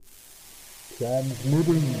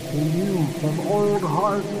Transmitting to you from Old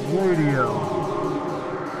Heart Radio.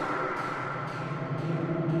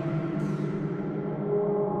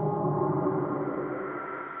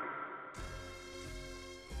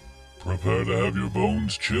 Prepare to have your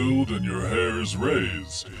bones chilled and your hairs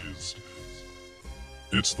raised.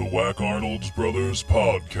 It's the WacArnold's Brothers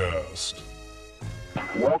podcast.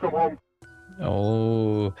 Welcome home.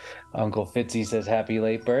 Oh, Uncle Fitzy says happy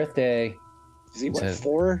late birthday. Is he what, Said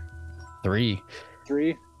 4? 3.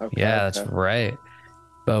 3? Okay, Yeah, that's right.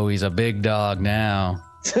 Bowie's a big dog now.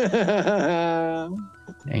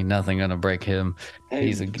 Ain't nothing gonna break him. Hey,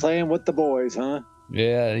 He's playing with the boys, huh?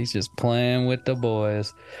 Yeah, he's just playing with the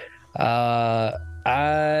boys. Oh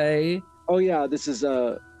yeah, this is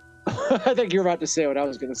I think you're about to say what I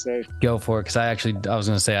was gonna say. Go for it, because I was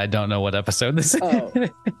gonna say I don't know what episode this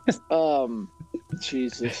is.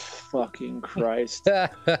 Jesus fucking Christ.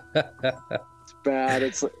 It's bad.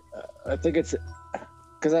 It's I think it's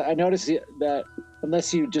because I noticed that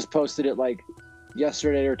unless you just posted it like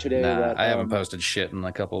yesterday or today. Nah, that, I haven't posted shit in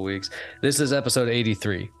a couple of weeks. This is episode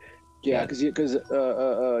 83. Yeah, because you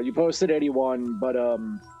posted 81, but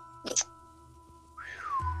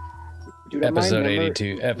dude, episode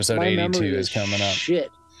 82. Episode 82 is coming up. Shit,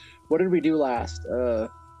 what did we do last?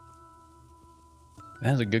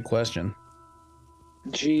 That's a good question.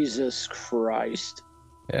 Jesus Christ.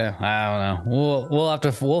 Yeah, I don't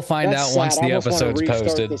know. We'll find That's out once sad. the episode's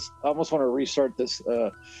posted. I almost want to restart this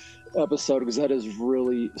episode because that is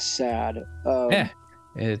really sad. Yeah,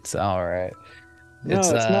 it's all right. No,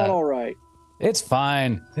 it's not all right. It's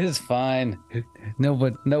fine. It's fine.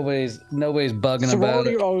 Nobody's bugging Sorority, about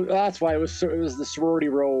it. oh, that's why it was the Sorority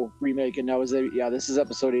Row remake, and this is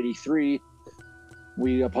episode 83.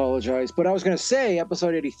 We apologize, but I was gonna say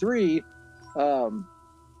episode 83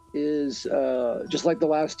 is just like the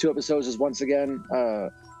last 2 episodes is once again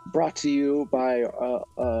brought to you by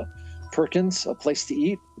Perkins, a place to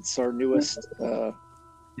eat. It's our newest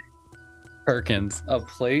Perkins, a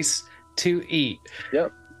place to eat.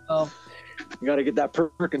 Yep. You got to get that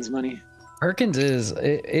Perkins money. Perkins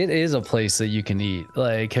it is a place that you can eat.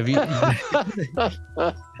 Like, have you?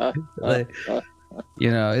 Like,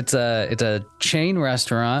 it's a chain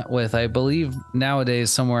restaurant with, I believe nowadays,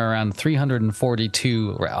 somewhere around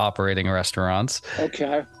 342 operating restaurants.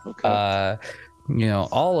 Okay.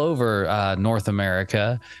 All over North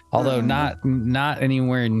America, although not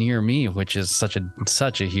anywhere near me, which is such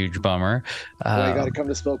a huge bummer. Well, you got to come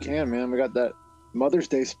to Spokane, man. We got that Mother's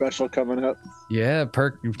Day special coming up. Yeah,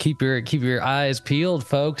 keep your eyes peeled,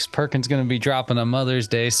 folks. Perkins going to be dropping a Mother's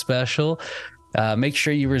Day special. Make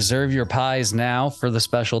sure you reserve your pies now for the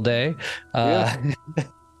special day. Yeah.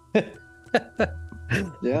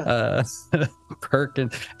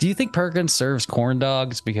 Perkins. Do you think Perkins serves corn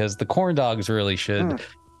dogs? Because the corn dogs really should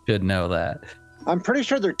know that. I'm pretty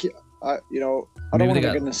sure they're. I don't want to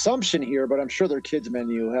make an assumption here, but I'm sure their kids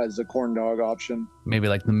menu has a corn dog option. Maybe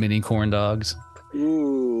like the mini corn dogs.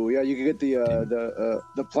 Ooh, yeah, you could get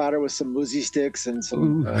the platter with some Muzi sticks and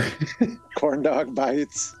some corn dog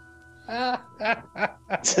bites. I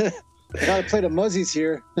got a plate of Muzzies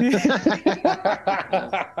here.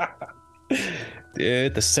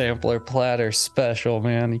 Dude, the sampler platter special,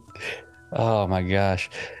 man. Oh my gosh.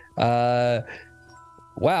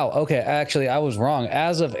 Wow. Okay. Actually, I was wrong.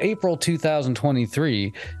 As of April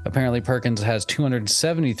 2023, apparently Perkins has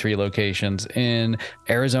 273 locations in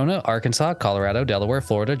Arizona, Arkansas, Colorado, Delaware,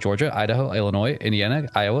 Florida, Georgia, Idaho, Illinois, Indiana,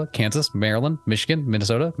 Iowa, Kansas, Maryland, Michigan,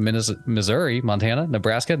 Minnesota, Missouri, Montana,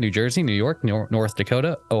 Nebraska, New Jersey, New York, North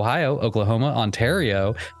Dakota, Ohio, Oklahoma,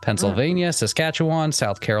 Ontario, Pennsylvania, Saskatchewan,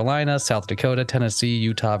 South Carolina, South Dakota, Tennessee,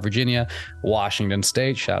 Utah, Virginia, Washington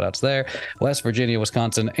State, shout outs there, West Virginia,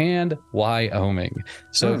 Wisconsin, and Wyoming.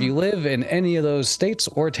 So if you live in any of those states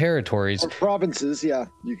or territories or provinces, yeah,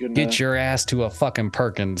 you can get your ass to a fucking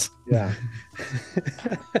Perkins. Yeah.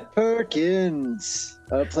 Perkins,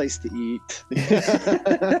 a place to eat.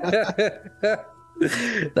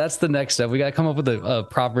 That's the next step. We got to come up with a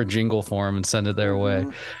proper jingle for them and send it their way.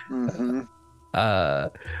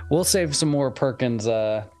 We'll save some more Perkins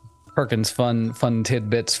fun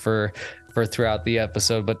tidbits for throughout the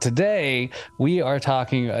episode. But today we are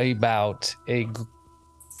talking about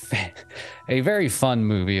a very fun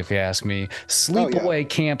movie, if you ask me. Sleepaway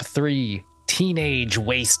Camp 3, Teenage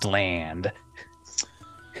Wasteland.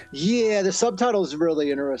 Yeah, the subtitle is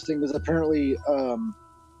really interesting because apparently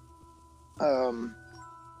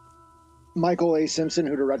Michael A. Simpson,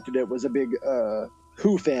 who directed it, was a big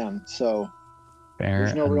Who fan, so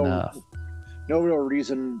there's no real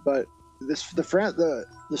reason. But the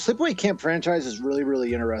Sleepaway Camp franchise is really,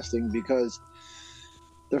 really interesting because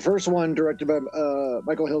The first one, directed by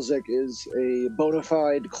Michael Hilzick, is a bona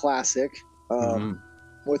fide classic,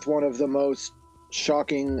 with one of the most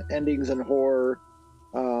shocking endings in horror.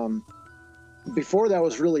 Before that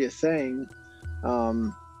was really a thing,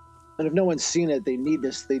 and if no one's seen it, they need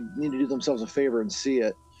to do themselves a favor and see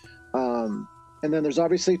it. And then there's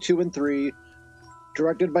obviously 2 and 3,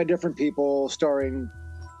 directed by different people, starring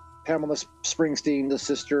Pamela Springsteen, the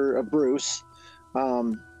sister of Bruce.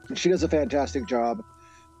 And she does a fantastic job.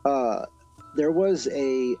 There was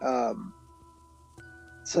it's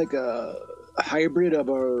like a hybrid of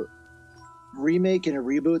a remake and a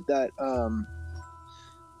reboot that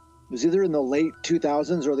was either in the late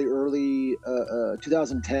 2000s or the early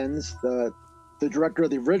 2010s. The director of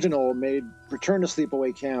the original made Return to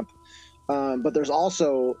Sleepaway Camp, but there's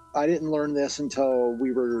also, I didn't learn this until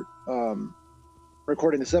we were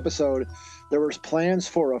recording this episode, there was plans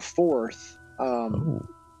for a 4th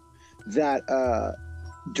that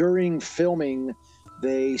during filming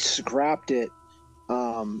they scrapped it,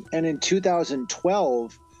 and in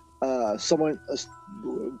 2012 a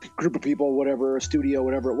group of people, whatever, a studio,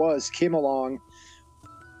 whatever it was, came along,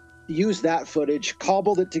 used that footage,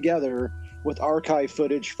 cobbled it together with archive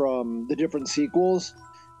footage from the different sequels,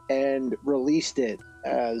 and released it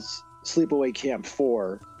as Sleepaway Camp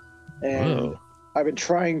 4. And Whoa. I've been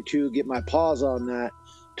trying to get my paws on that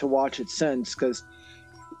to watch it since, because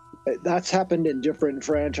that's happened in different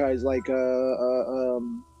franchises, like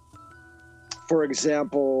for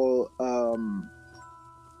example,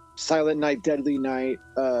 Silent Night, Deadly Night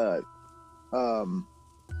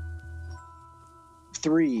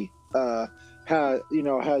 3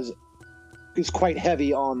 is quite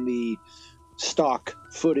heavy on the stock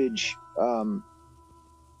footage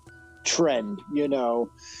trend,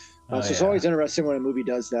 so it's always interesting when a movie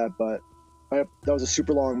does that. But that was a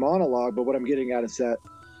super long monologue, but what I'm getting at is that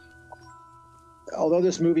although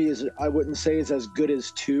this movie I wouldn't say is as good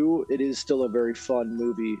as 2, it is still a very fun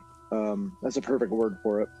movie. That's a perfect word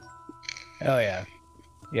for it. Oh yeah,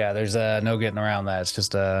 there's no getting around that. It's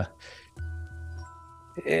just I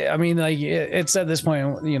mean, like, it's at this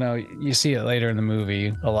point, you see it later in the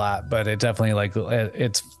movie a lot, but it definitely, like,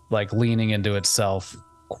 it's like leaning into itself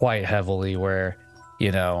quite heavily, where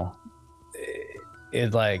it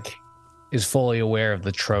like is fully aware of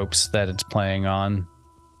the tropes that it's playing on.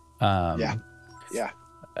 Way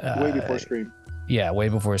before Scream. Yeah, way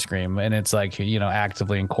before Scream, and it's like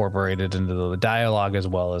actively incorporated into the dialogue as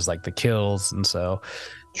well as like the kills, and so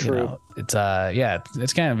True. It's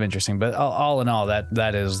it's kind of interesting. But all in all,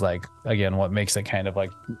 that is, like, again, what makes it kind of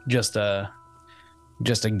like just a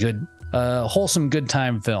good wholesome good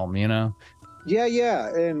time film,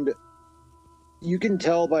 Yeah, and you can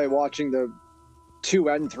tell by watching the 2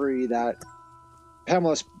 and 3 that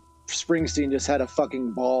Pamela Springsteen just had a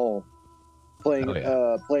fucking ball playing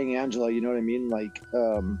playing Angela, you know what I mean? Like,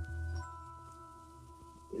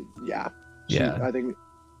 I think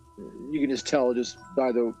you can just tell just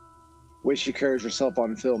by the way she carries herself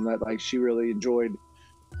on film that, like, she really enjoyed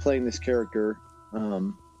playing this character.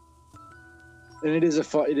 And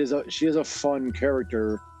she is a fun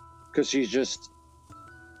character, because she's just,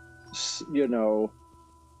 so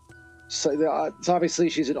it's obviously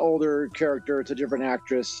she's an older character. It's a different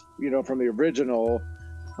actress, from the original.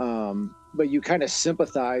 But you kind of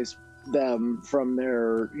sympathize them from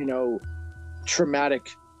their,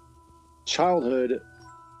 traumatic childhood.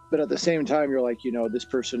 But at the same time, you're like, this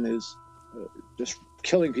person is just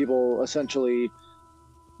killing people essentially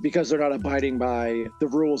because they're not abiding by the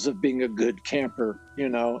rules of being a good camper,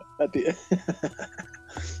 at the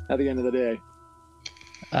at the end of the day.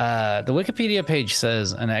 The Wikipedia page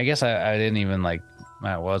says, and I guess I didn't even, like,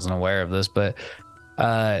 I wasn't aware of this, but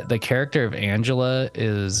the character of Angela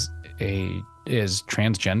is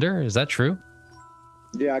transgender. Is that true?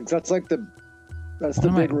 Yeah, that's the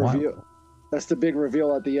big reveal. That's the big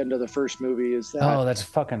reveal at the end of the first movie. Is that? Oh, that's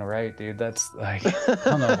fucking right, dude. That's, like, I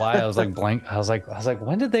don't know why I was like blank. I was like,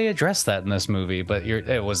 when did they address that in this movie? But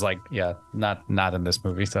it was like, not in this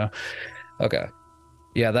movie. So, okay,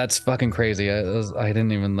 yeah, that's fucking crazy. I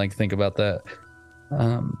didn't even, like, think about that.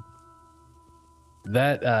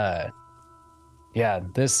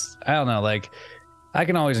 This, I don't know, like, I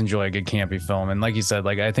can always enjoy a good campy film, and like you said,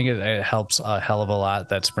 like, I think it helps a hell of a lot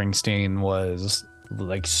that Springsteen was,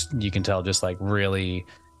 like, you can tell, just, like, really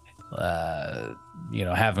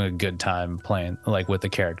having a good time playing, like, with the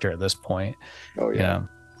character at this point. Oh yeah.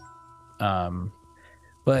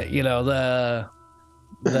 But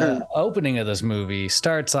the opening of this movie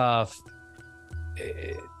starts off,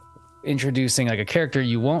 introducing like a character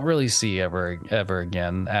you won't really see ever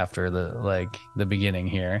again after the beginning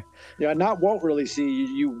here. Yeah, not won't really see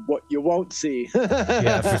you what you won't see.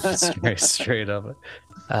 Yeah, straight up.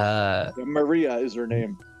 Maria is her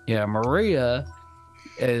name. Yeah, Maria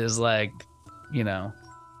is like, you know,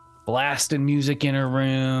 blasting music in her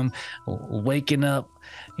room, waking up,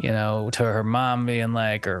 you know, to her mom being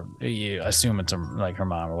like, or you assume it's like her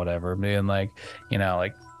mom or whatever, being like, you know,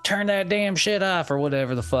 like, turn that damn shit off or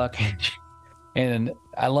whatever the fuck. And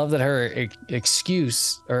I love that her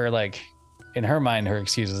excuse, or like in her mind, her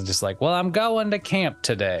excuse is just like, well, I'm going to camp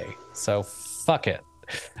today, so fuck it.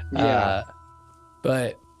 Yeah.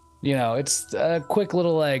 But you know, it's a quick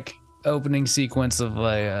little like opening sequence of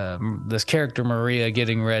like this character Maria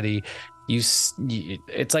getting ready. It's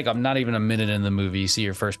like I'm not even a minute in the movie. You see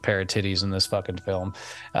your first pair of titties in this fucking film.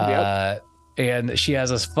 Yep. And she has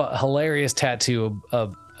this hilarious tattoo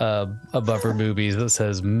above her boobies that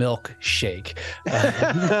says "milk shake." Yeah,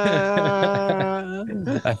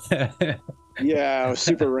 it was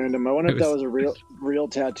super random. I wonder if that was a real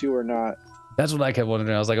tattoo or not. That's what I kept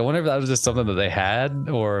wondering. I was like, I wonder if that was just something that they had,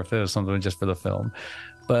 or if it was something just for the film.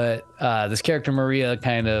 But this character Maria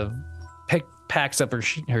kind of packs up her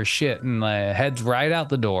shit and heads right out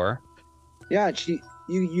the door. Yeah,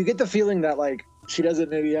 you get the feeling that like she doesn't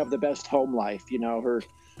maybe have the best home life. You know, her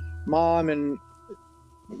mom, and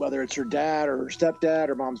whether it's her dad or her stepdad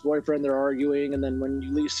or mom's boyfriend, they're arguing, and then when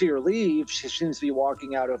you see her leave, she seems to be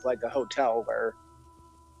walking out of like a hotel where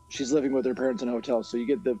she's living with her parents in a hotel. So you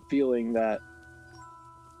get the feeling that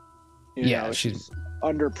you know, she's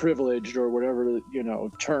underprivileged or whatever, you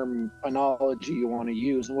know, terminology you want to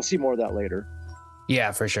use, and we'll see more of that later.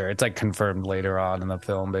 Yeah, for sure. It's like confirmed later on in the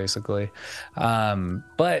film, basically.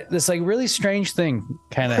 But this like really strange thing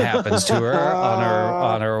kind of happens to her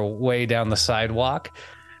on her way down the sidewalk.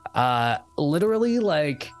 Literally,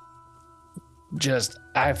 like, just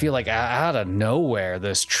I feel like out of nowhere,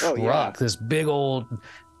 this truck, this big old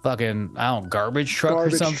fucking garbage truck or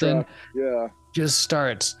something, just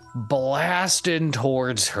starts blasting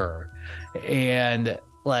towards her, and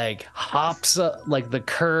like hops up like the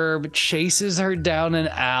curb, chases her down an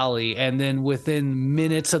alley, and then within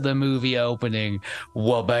minutes of the movie opening,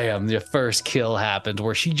 wha-bam, the first kill happens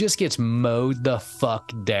where she just gets mowed the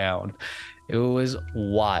fuck down. It was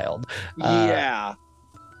wild.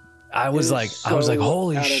 I was like,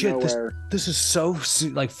 holy shit, this is so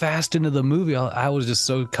like fast into the movie. I was just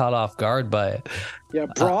so caught off guard by it. Yeah,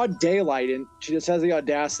 broad daylight, and she just has the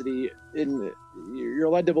audacity, and you're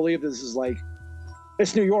led to believe this is like,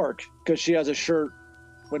 it's New York, because she has a shirt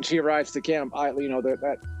when she arrives to camp. You know,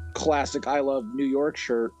 that classic "I love New York"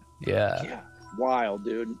 shirt. Yeah, wild,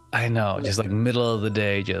 dude. I know, just like middle of the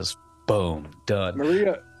day, just boom, done.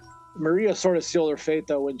 Maria sort of sealed her fate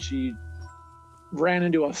though when she ran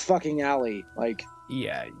into a fucking alley. Like,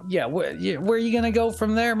 yeah. Where are you gonna go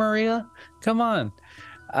from there, Maria? Come on.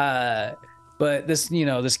 But this, you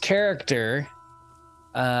know, this character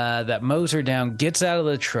that mows her down gets out of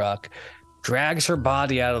the truck, drags her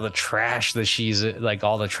body out of the trash that she's like,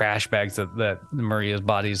 all the trash bags that Maria's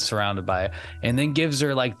body is surrounded by, and then gives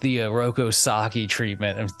her like the Roko Saki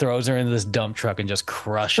treatment and throws her into this dump truck and just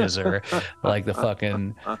crushes her like the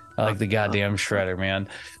fucking like the goddamn shredder, man.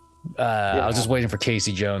 I was just waiting for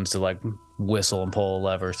Casey Jones to like whistle and pull a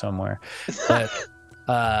lever somewhere, but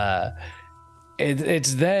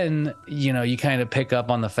it's then, you know, you kind of pick up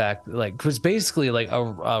on the fact, like, because basically like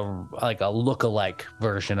a look-alike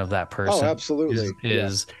version of that person. Oh, absolutely.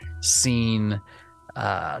 is seen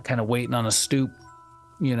kind of waiting on a stoop,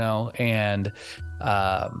 you know, and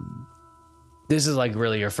this is like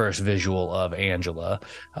really your first visual of Angela.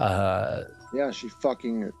 She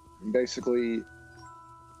fucking basically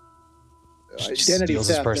identity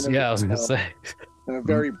theft. I was gonna say, in a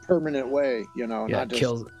very permanent way, you know. Yeah, not just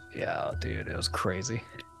kills. Yeah, dude, it was crazy.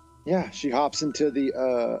 Yeah, she hops into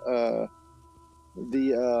the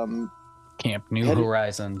Camp New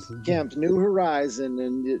Horizons. Camp New Horizon,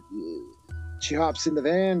 and she hops in the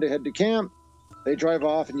van to head to camp. They drive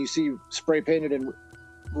off, and you see spray painted in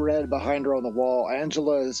red behind her on the wall,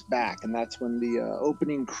 Angela is back, and that's when the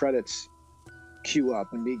opening credits cue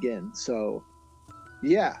up and begin. So,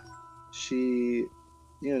 yeah, she,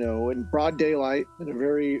 you know, in broad daylight, in a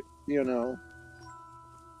very, you know,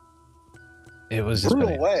 it was just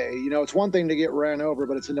brutal way. You know, it's one thing to get ran over,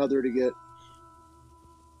 but it's another to get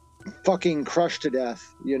fucking crushed to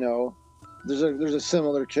death. You know, there's a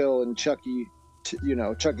similar kill in Chucky, you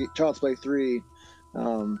know, Child's Play 3.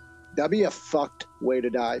 That'd be a fucked way to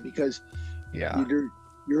die, because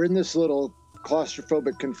you're in this little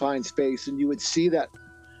claustrophobic confined space, and you would see that,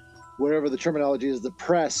 whatever the terminology is, the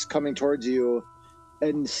press coming towards you,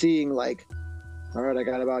 and seeing like, all right, I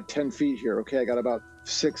got about 10 feet here. Okay, I got about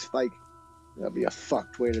 6. Like, that'd be a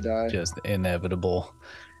fucked way to die. Just inevitable.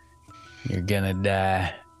 You're gonna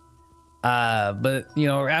die. But you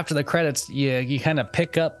know, after the credits, you kind of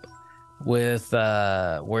pick up with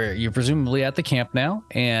where you're presumably at the camp now,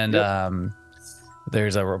 and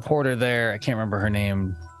there's a reporter there. I can't remember her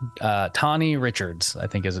name. Tawny Richards, I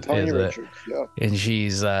think is Richards, yeah. And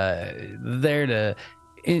she's there to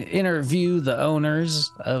interview the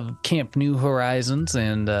owners of Camp New Horizons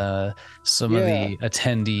and some of the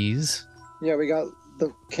attendees. Yeah, we got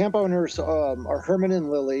the camp owners are Herman and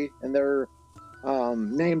Lily, and they're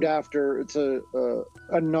named after, it's a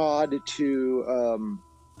nod to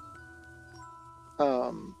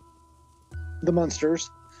the Munsters.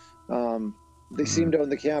 They seem to own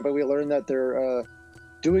the camp, and we learn that they're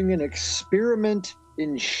doing an experiment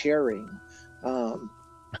in sharing.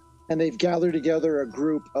 And they've gathered together a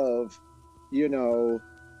group of,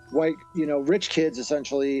 white, rich kids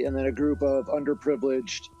essentially, and then a group of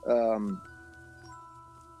underprivileged,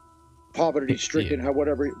 poverty-stricken,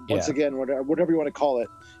 whatever you want to call it,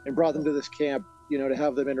 and brought them to this camp, to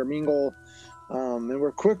have them intermingle. And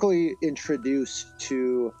we're quickly introduced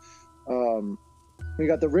to, we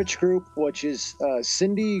got the rich group, which is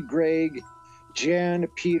Cindy, Greg, Jan,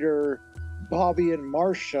 Peter, Bobby, and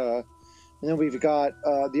Marcia. And then we've got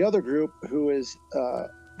the other group, who is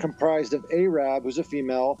comprised of Arab, who's a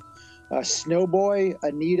female, Snowboy,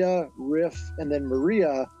 Anita, Riff, and then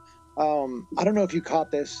Maria. I don't know if you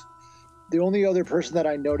caught this. The only other person that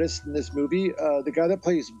I noticed in this movie, the guy that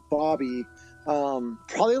plays Bobby,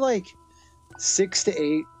 probably like 6 to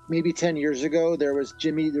 8, maybe 10 years ago, there's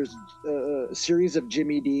a series of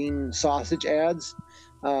Jimmy Dean sausage ads,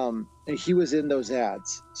 and he was in those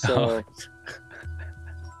ads. So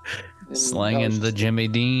slanging the Jimmy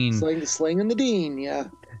Dean. Slanging the Dean, yeah.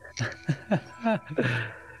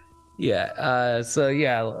 Yeah.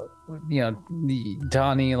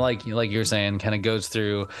 Donnie, like you're saying, kind of goes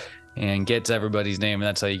through and gets everybody's name, and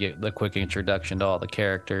that's how you get the quick introduction to all the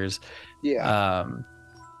characters. Yeah.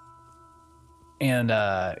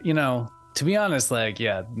 To be honest,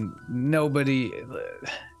 nobody.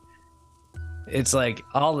 It's like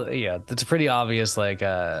it's pretty obvious,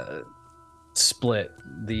 split.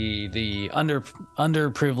 The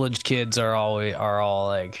underprivileged kids are all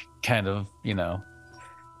like kind of, I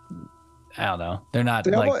don't know. They're not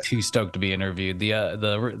too stoked to be interviewed.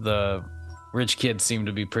 The rich kids seem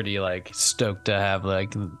to be pretty stoked to have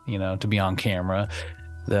to be on camera.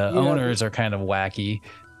 The owners are kind of wacky.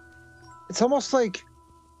 It's almost like,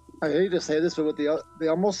 I hate to say this, but they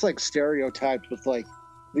almost stereotyped with the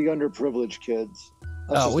underprivileged kids.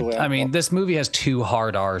 This movie has 2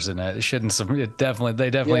 hard R's in it. They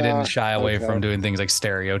definitely didn't shy away from doing things like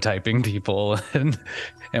stereotyping people and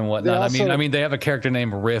whatnot. They have a character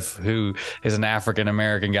named Riff, who is an African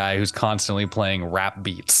American guy who's constantly playing rap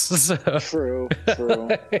beats. So. True.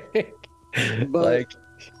 But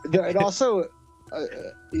it also,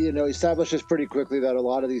 establishes pretty quickly that a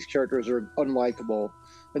lot of these characters are unlikable,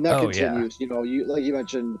 and that continues. Yeah. Like you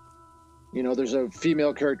mentioned. There's a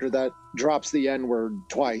female character that drops the N-word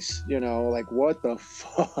twice, what the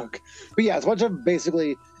fuck? But yeah, it's a bunch of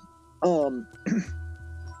basically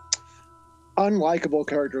unlikable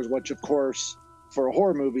characters, which of course for a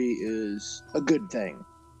horror movie is a good thing.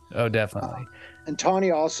 Oh, definitely. And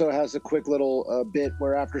Tawny also has a quick little bit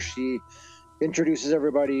where after she introduces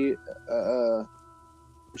everybody,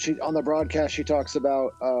 she on the broadcast, she talks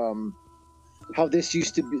about how this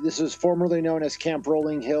was formerly known as Camp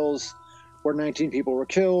Rolling Hills, where 19 people were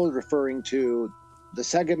killed, referring to the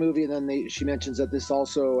second movie. And then she mentions that this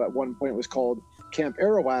also at one point was called Camp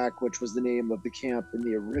Arawak, which was the name of the camp in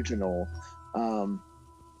the original.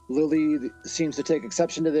 Lily seems to take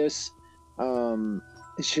exception to this.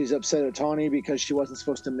 She's upset at Tawny because she wasn't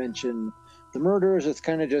supposed to mention the murders. It's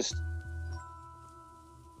kind of just,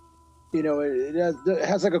 it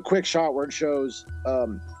has a quick shot where it shows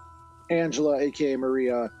Angela, aka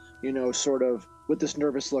Maria, sort of with this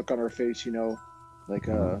nervous look on her face, are they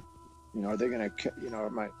gonna, they're gonna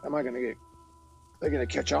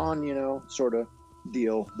catch on, sort of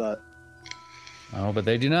deal. But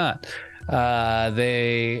they do not.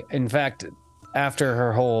 They, in fact, after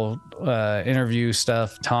her whole interview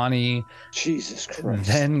stuff, Tawny, Jesus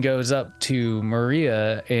Christ, then goes up to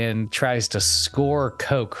Maria and tries to score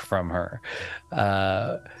coke from her.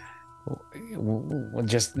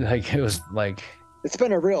 Just like it was like. It's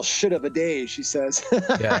been a real shit of a day, she says.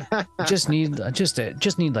 Yeah, just need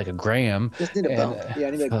like a gram. Just need a bump. Yeah,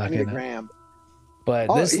 I need a gram. But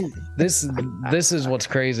this is what's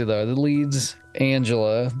crazy though. The leads,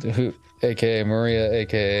 Angela, who, aka Maria,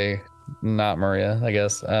 aka not Maria, I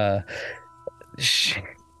guess. She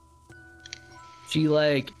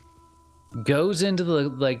like goes into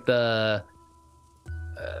the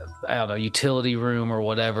I don't know, utility room or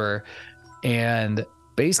whatever, and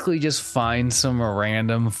basically just finds some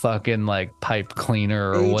random fucking like pipe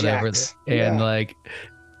cleaner or whatever, and like,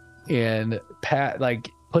 and Pat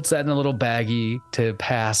like puts that in a little baggie to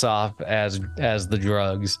pass off as the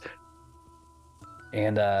drugs.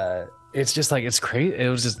 And it's just like, it's crazy. It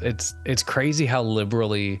was just, it's crazy how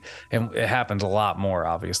liberally, and it happens a lot more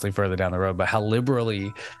obviously further down the road, but how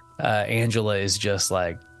liberally Angela is just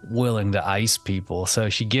like willing to ice people. So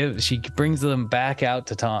she brings them back out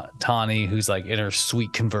to Tawny, who's like in her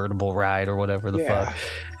sweet convertible ride or whatever the fuck,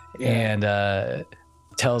 and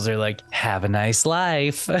tells her like, have a nice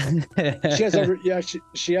life. She has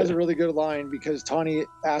a really good line, because Tawny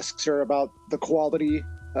asks her about the quality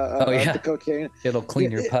of the cocaine. It'll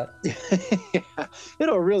clean your pipe. Yeah,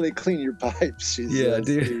 it'll really clean your pipes.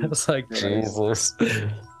 Dude. I was like, Jesus.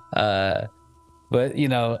 But you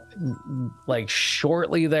know, like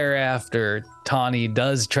shortly thereafter, Tawny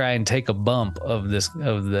does try and take a bump of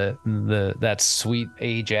that sweet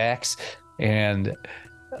Ajax, and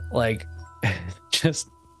like just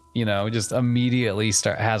immediately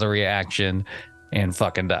has a reaction and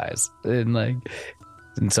fucking dies. And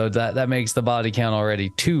so that makes the body count already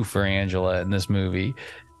 2 for Angela in this movie.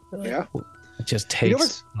 Yeah, it just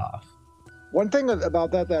takes off. One thing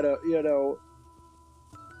about that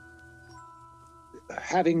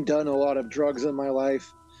having done a lot of drugs in my life,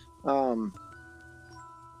 and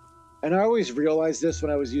I always realized this when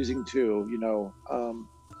I was using too, you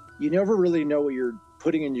never really know what you're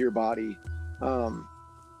putting into your body, and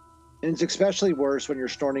it's especially worse when you're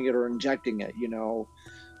snorting it or injecting it. A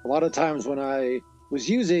lot of times when I was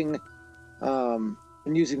using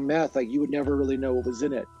meth, like, you would never really know what was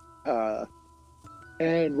in it,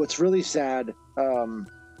 and what's really sad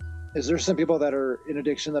is there's some people that are in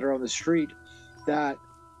addiction that are on the street that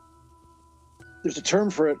there's a term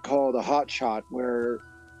for it called a hot shot, where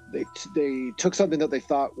they took something that they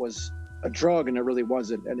thought was a drug and it really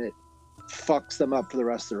wasn't, and it fucks them up for the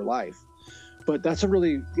rest of their life. But that's a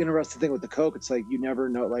really interesting thing with the coke. It's like, you never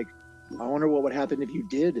know. Like, I wonder what would happen if you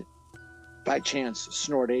did by chance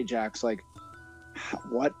snort Ajax. Like,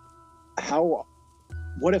 what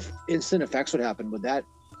if instant effects would happen? Would that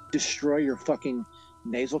destroy your fucking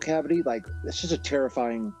nasal cavity? Like, it's just a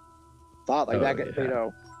terrifying thought. Like, that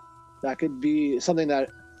could be something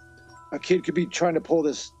that a kid could be trying to pull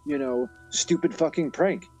this, stupid fucking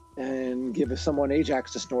prank and give someone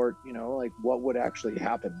Ajax to snort. Like, what would actually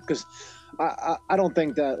happen? Because I don't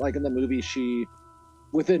think that, like, in the movie, she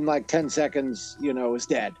within like 10 seconds, is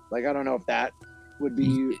dead. Like, I don't know if that would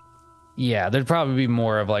be. Yeah, there'd probably be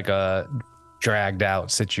more of like a dragged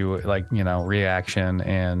out reaction,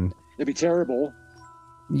 and it'd be terrible.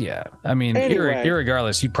 Yeah, I mean, anyway,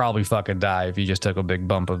 irregardless, you'd probably fucking die if you just took a big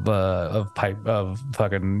bump of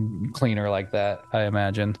fucking cleaner like that. I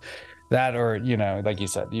imagine that, or like you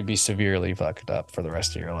said, you'd be severely fucked up for the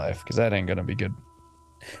rest of your life, because that ain't gonna be good.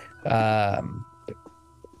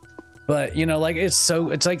 But like,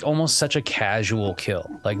 it's like almost such a casual kill.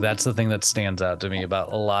 Like, that's the thing that stands out to me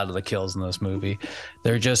about a lot of the kills in this movie.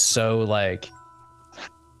 They're just so like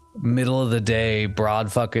middle of the day,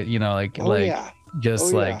 broad fucking,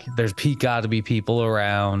 there's got to be people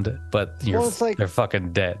around, but they're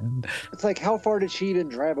fucking dead. It's like, how far did she even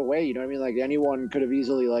drive away? You know what I mean? Like, anyone could have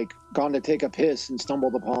easily like gone to take a piss and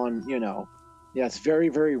stumbled upon, Yeah, it's very,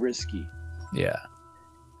 very risky. Yeah.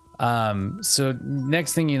 So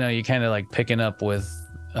next thing you kind of like picking up with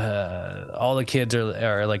all the kids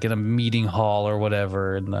are like in a meeting hall or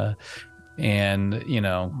whatever, and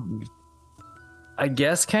I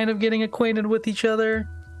guess kind of getting acquainted with each other.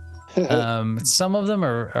 Some of them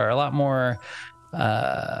are a lot more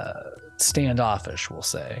standoffish, we'll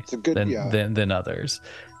say, than others.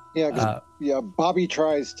 Yeah, Bobby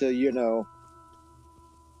tries to,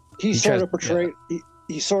 he sort of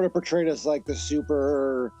portrayed as like the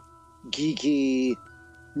super geeky,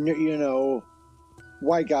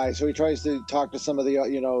 white guy. So he tries to talk to some of the,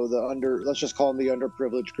 let's just call them the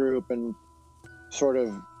underprivileged group, and sort of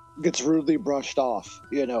gets rudely brushed off,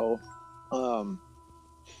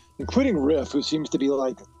 including Riff, who seems to be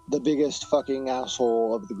like the biggest fucking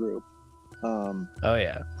asshole of the group. Oh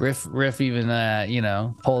yeah, Riff even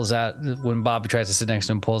pulls out, when Bobby tries to sit next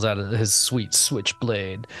to him, pulls out his sweet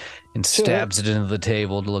switchblade and stabs it into the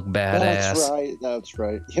table to look badass. That's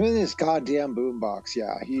right. Him and his goddamn boombox.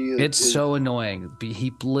 Yeah, it's so annoying.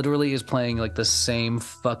 He literally is playing like the same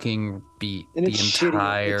fucking beat the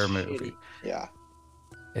entire movie. Yeah,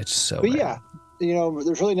 it's so. But bad. Yeah,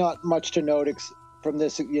 there's really not much to note from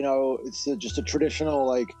this, you know, it's just a traditional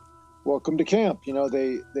like, welcome to camp. You know,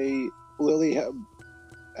 Lily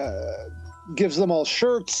gives them all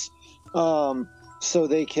shirts, so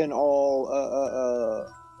they can all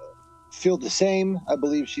feel the same. I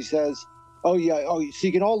believe she says, "Oh yeah, so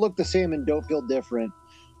you can all look the same and don't feel different."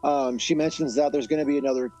 She mentions that there's going to be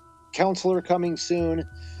another counselor coming soon,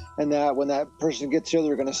 and that when that person gets here,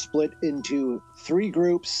 they're going to split into 3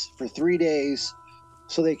 groups for 3 days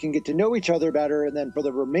so they can get to know each other better. And then for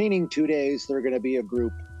the remaining 2 days, they're going to be a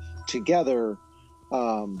group together.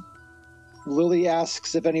 Lily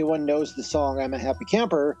asks if anyone knows the song I'm a Happy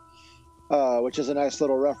Camper, which is a nice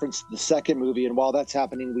little reference to the second movie. And while that's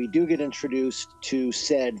happening, we do get introduced to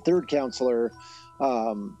said third counselor,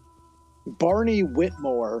 Barney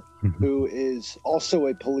Whitmore, who is also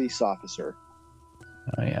a police officer.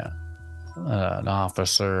 Oh, yeah. An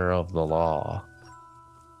officer of the law.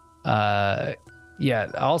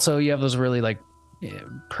 Yeah. Also, you have this really like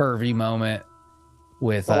pervy moment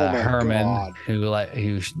with Herman, God. who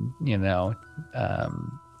you know,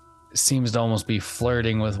 seems to almost be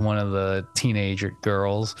flirting with one of the teenager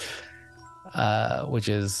girls, which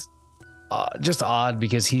is just odd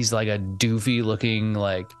because he's like a doofy looking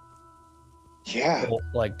like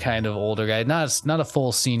kind of older guy. Not a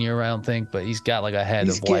full senior, I don't think, but he's got like a head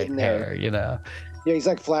of white hair, you know. Yeah, he's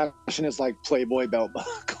like flashing his like Playboy belt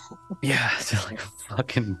buckle. Yeah, it's like a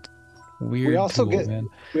fucking weird. We also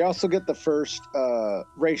get the first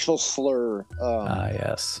racial slur.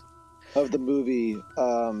 Yes. Of the movie,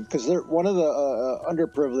 because they're one of the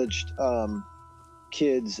underprivileged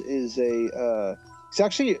kids is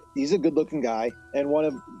he's a good-looking guy,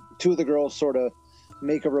 and two of the girls sort of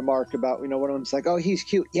make a remark about, you know, one of them's like, "Oh, he's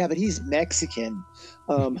cute." Yeah, but he's Mexican.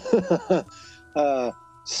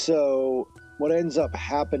 So what ends up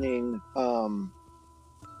happening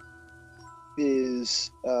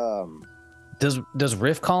is does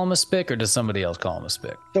Riff call him a spick, or does somebody else call him a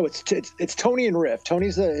spick? So it's Tony and Riff.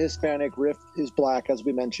 Tony's a Hispanic, Riff is black, as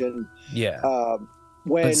we mentioned. Yeah.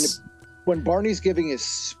 When Barney's giving his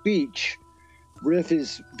speech, Riff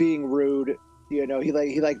is being rude. You know, he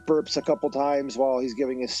burps a couple times while he's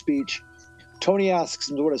giving his speech. Tony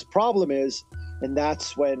asks him what his problem is, and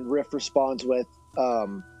that's when Riff responds with,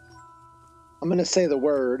 "I'm going to say the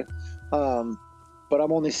word, but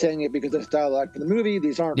I'm only saying it because it's dialogue for the movie.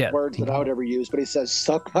 These aren't words that I would ever use." But he says,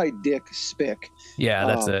 "Suck my dick, spick." Yeah,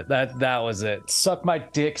 that's it. That was it. Suck my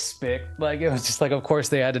dick, spick. Like, it was just like, of course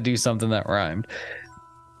they had to do something that rhymed.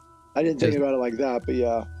 I didn't think about it like that, but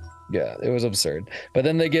yeah. Yeah, it was absurd. But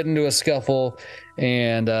then they get into a scuffle,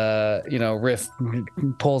 and you know, Riff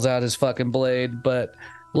pulls out his fucking blade, but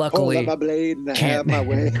luckily, pull out my blade and I have my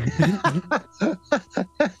way.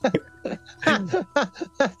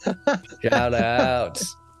 Shout out,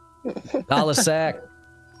 dollar sack,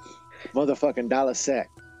 motherfucking dollar sack.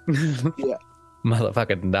 Yeah,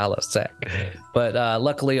 motherfucking dollar sack. But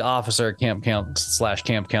luckily, officer camp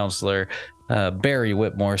counselor Barry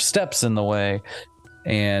Whitmore steps in the way.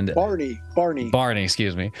 And Barney,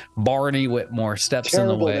 excuse me. Barney Whitmore steps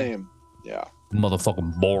Terrible in the way. Name. Yeah.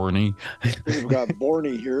 Motherfucking Barney. We've got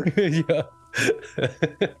Barney here. Yeah.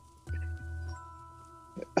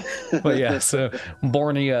 But yeah, so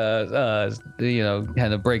Barney you know,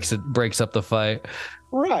 kind of breaks up the fight.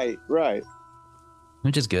 Right.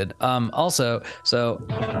 Which is good. Also, so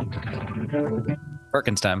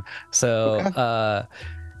Perkins time. So okay.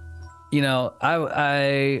 You know,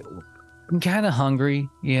 I'm kind of hungry,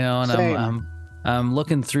 you know, and Same. I'm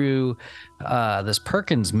looking through this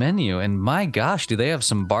Perkins menu, and my gosh, do they have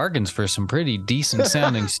some bargains for some pretty decent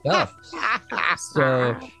sounding stuff.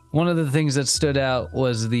 So one of the things that stood out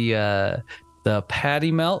was the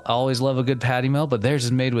patty melt. I always love a good patty melt, but theirs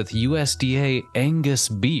is made with USDA Angus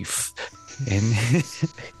beef. And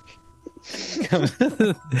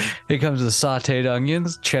it comes with sauteed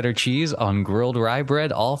onions, cheddar cheese on grilled rye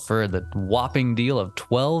bread, all for the whopping deal of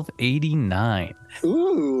 $12.89.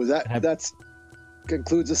 Ooh, that's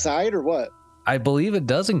includes a side or what? I believe it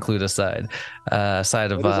does include a side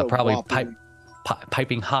of probably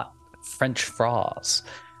piping hot French fries.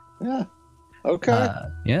 Yeah. Okay.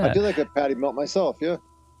 Yeah. I do like a patty melt myself. Yeah.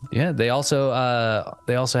 Yeah. They also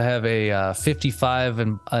have a 55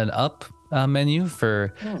 and up menu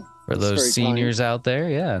for those seniors out there.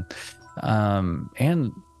 Yeah.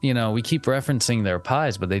 And you know, we keep referencing their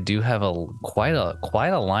pies, but they do have quite a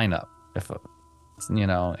lineup, if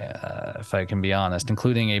I can be honest,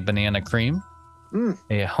 including a banana cream,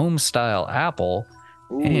 a home style apple,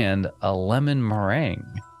 and a lemon meringue.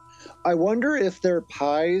 I wonder if their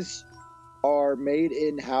pies are made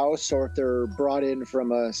in-house or if they're brought in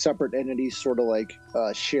from a separate entity, sort of like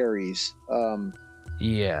Sherry's.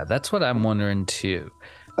 Yeah, that's what I'm wondering too.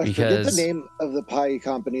 I forget the Because name of the pie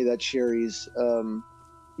company that Sherry's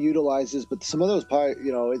utilizes, but some of those pie,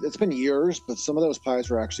 it's been years, but some of those pies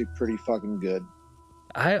were actually pretty fucking good.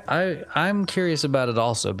 I'm curious about it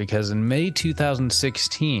also because in May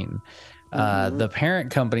 2016, the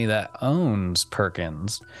parent company that owns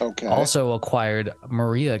Perkins also acquired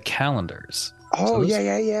Maria Callender's. Oh,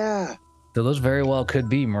 yeah. So those very well could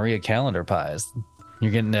be Maria Callender pies.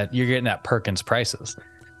 You're getting at Perkins prices.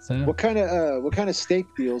 So, what kind of steak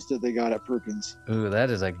deals did they got at Perkins? Ooh, that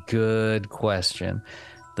is a good question.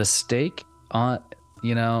 The steak on,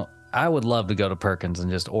 I would love to go to Perkins and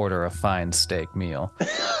just order a fine steak meal.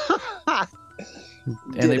 And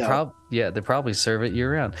they probably serve it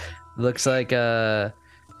year round. Looks like do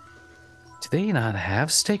they not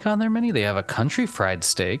have steak on their menu? They have a country fried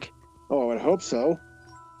steak. Oh, I would hope so.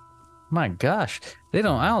 My gosh. I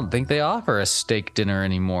don't think they offer a steak dinner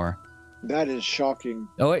anymore. That is shocking.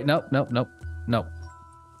 Oh wait, nope. Those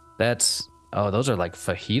are like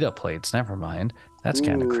fajita plates. Never mind. That's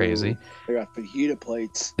kind of crazy. They got fajita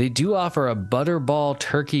plates. They do offer a butterball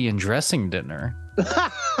turkey and dressing dinner.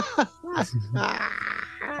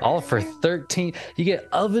 All for $13. You get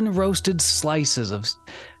oven roasted slices of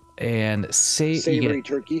savory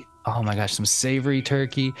turkey. Oh my gosh, some savory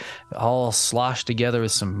turkey, all sloshed together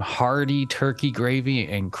with some hearty turkey gravy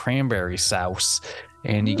and cranberry sauce.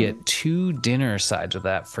 And you get 2 dinner sides of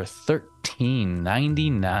that for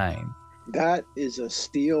 $13.99. That is a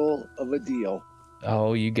steal of a deal.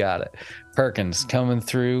 Oh, you got it. Perkins coming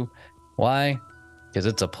through. Why? Because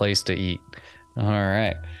it's a place to eat. All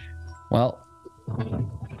right. Well,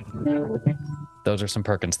 those are some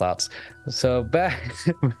Perkins thoughts. So back,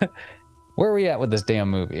 where are we at with this damn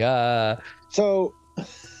movie? So,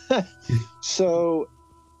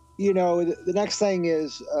 the next thing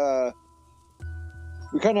is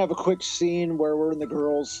we kind of have a quick scene where we're in the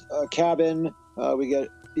girls' cabin. We get,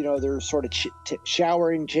 they're sort of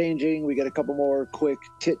showering, changing. We get a couple more quick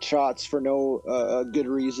tit shots for no good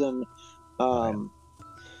reason.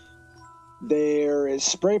 There is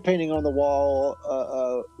spray painting on the wall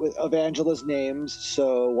of Angela's names.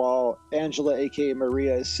 So while Angela, aka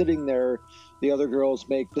Maria, is sitting there, the other girls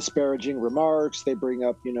make disparaging remarks. They bring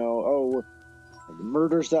up, the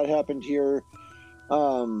murders that happened here.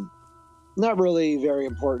 Not really very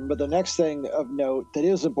important, but the next thing of note that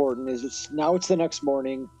is important is it's the next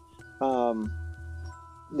morning.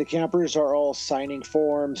 The campers are all signing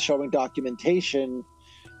forms, showing documentation.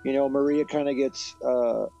 Maria kind of gets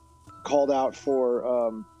called out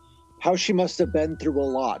for how she must have been through a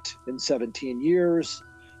lot in 17 years.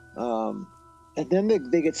 And then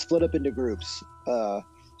they get split up into groups.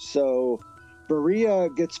 So Maria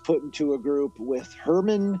gets put into a group with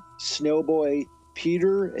Herman, Snowboy,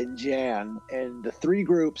 Peter, and Jan, and the 3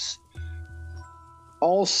 groups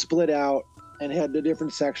all split out and head to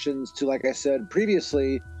different sections to, like I said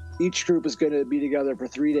previously, each group is going to be together for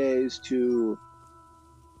 3 days to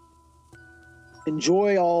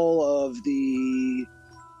enjoy all of the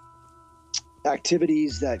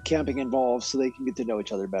activities that camping involves so they can get to know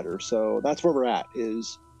each other better. So that's where we're at,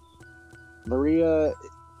 is Maria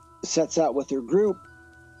sets out with her group.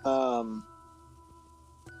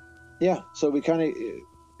 So we kind of,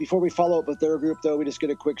 before we follow up with their group, though, we just get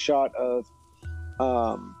a quick shot of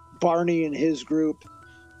Barney and his group.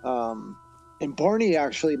 And Barney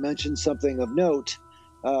actually mentioned something of note,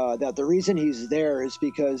 that the reason he's there is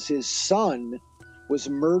because his son was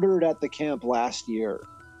murdered at the camp last year.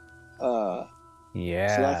 So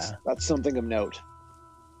that's something of note.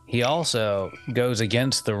 He also goes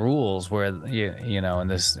against the rules where in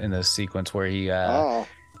this sequence where he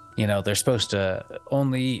they're supposed to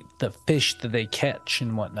only eat the fish that they catch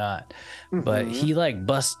and whatnot. But he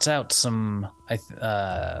busts out some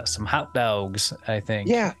hot dogs, I think.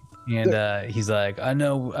 Yeah. And he's like, I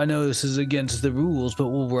know this is against the rules, but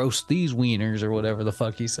we'll roast these wieners or whatever the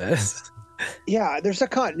fuck he says. Yeah, there's a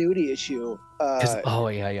continuity issue.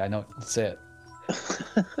 I know. That's it.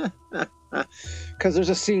 Because there's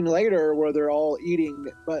a scene later where they're all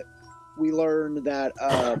eating, but we learn that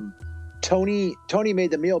Tony made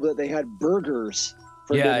the meal, but they had burgers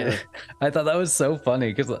for dinner. I thought that was so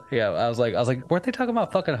funny because I was like, weren't they talking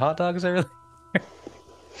about fucking hot dogs earlier?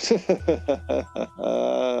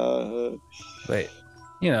 But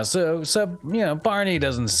Barney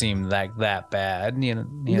doesn't seem like that bad.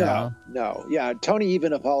 No. Yeah, Tony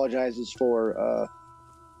even apologizes for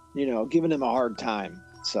giving him a hard time.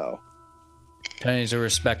 So Tony's a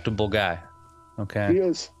respectable guy. Okay. He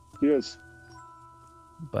is.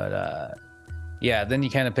 But then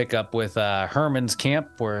you kind of pick up with Herman's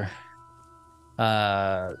camp where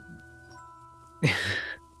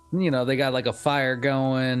they got like a fire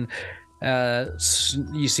going.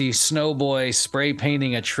 You see Snowboy spray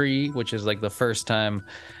painting a tree, which is like the first time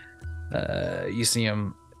you see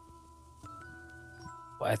him.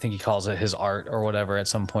 I think he calls it his art or whatever at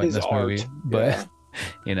some point in this movie, but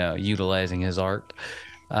utilizing his art.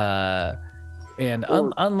 And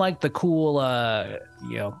unlike the cool,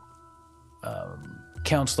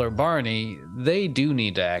 Counselor Barney, they do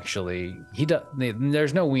need to actually.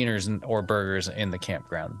 There's no wieners or burgers in the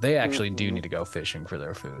campground. They actually do need to go fishing for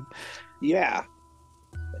their food. Yeah,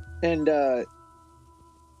 and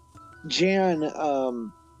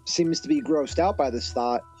Jan seems to be grossed out by this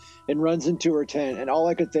thought and runs into her tent. And all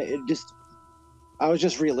I could think, I was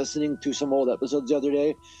just re-listening to some old episodes the other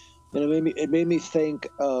day, and it made me think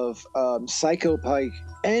of Psycho Pike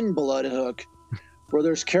and Bloodhook, where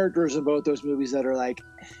there's characters in both those movies that are like,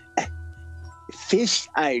 fish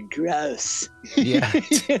are gross. Yeah.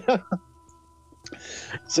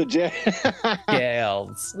 So Jan,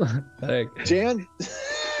 Gals.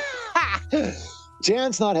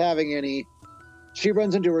 Jan's not having any. She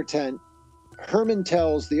runs into her tent. Herman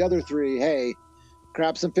tells the other three, "Hey,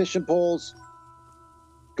 grab some fishing poles.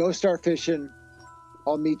 Go start fishing.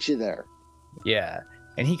 I'll meet you there." Yeah.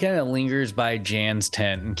 And he kind of lingers by Jan's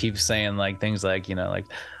tent and keeps saying like things like,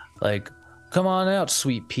 like come on out,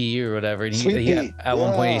 sweet pea or whatever. And at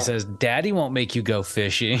one point he says, "Daddy won't make you go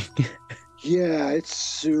fishing." Yeah, it's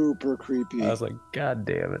super creepy. I was like, God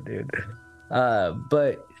damn it, dude.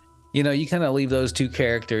 But you kind of leave those two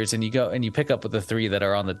characters and you go and you pick up with the three that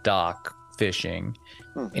are on the dock fishing.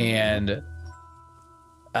 And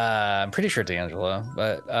I'm pretty sure it's Angela,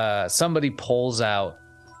 but somebody pulls out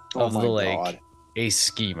of the lake a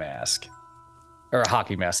ski mask or a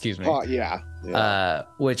hockey mask, excuse me. Oh, yeah.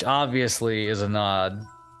 Which obviously is a nod.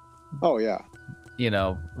 Oh, yeah. I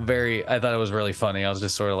thought it was really funny. I was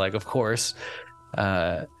just sort of like, of course.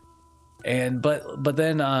 But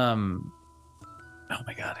then, oh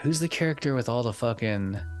my God, who's the character with all the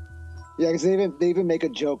fucking... Yeah, because they even make a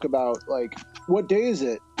joke about like, what day is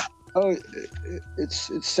it? Oh,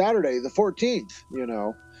 it's Saturday, the 14th.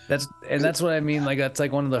 That's what I mean. Like that's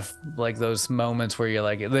like one of the those moments where you're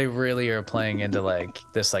like, they really are playing into like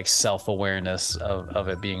this like self-awareness of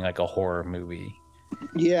it being like a horror movie.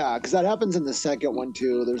 Yeah, because that happens in the second one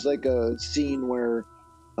too. There's like a scene where,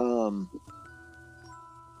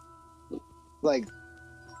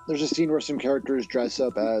 there's a scene where some characters dress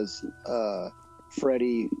up as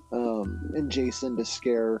Freddy and Jason to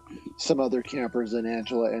scare some other campers, and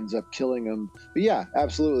Angela ends up killing them. But yeah,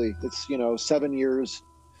 absolutely, it's 7 years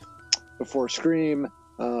before Scream.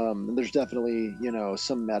 There's definitely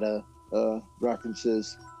some meta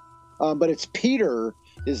references, but it's Peter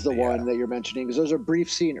is the one that you're mentioning, because there's a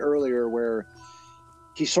brief scene earlier where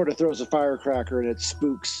he sort of throws a firecracker and it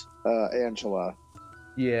spooks Angela.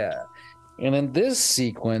 Yeah. And in this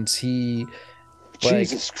sequence, he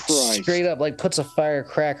Jesus Christ, straight up like puts a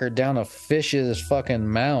firecracker down a fish's fucking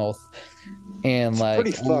mouth and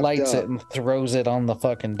lights it and throws it on the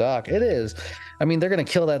fucking dock. It is. I mean, they're gonna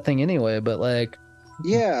kill that thing anyway, but like,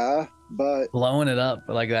 yeah, but blowing it up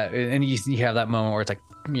like that, and you have that moment where it's like,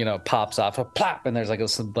 pops off a plop, and there's like a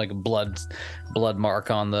blood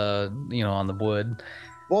mark on the on the wood.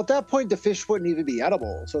 Well, at that point, the fish wouldn't even be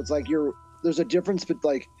edible. So it's like there's a difference, but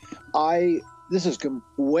like this is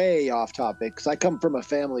way off topic because I come from a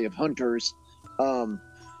family of hunters. I'm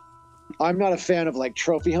not a fan of like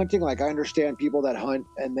trophy hunting. Like I understand people that hunt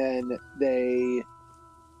and then they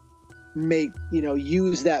make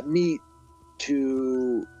use that meat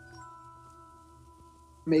to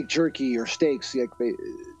make jerky or steaks. Like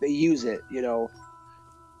they use it,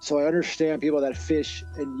 So I understand people that fish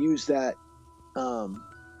and use that.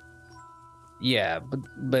 Yeah,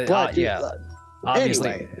 but obviously,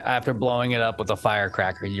 anyway, after blowing it up with a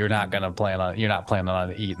firecracker, you're not planning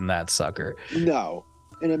on eating that sucker. No,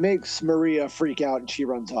 and it makes Maria freak out and she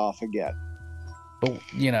runs off again. But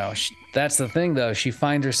that's the thing, though. She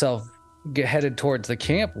finds herself headed towards the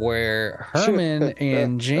camp where Herman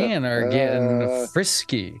and Jan are getting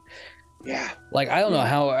frisky. Yeah. Like, I don't know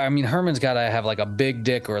how. I mean, Herman's got to have like a big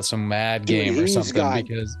dick or some mad game or something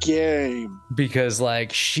because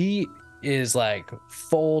like she is like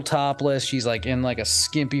full topless. She's like in like a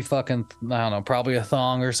skimpy fucking, I don't know, probably a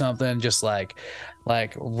thong or something, just like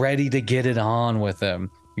ready to get it on with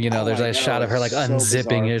him. There's a shot of her like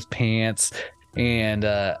unzipping his pants. And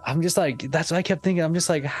I'm just like, that's what I kept thinking. I'm just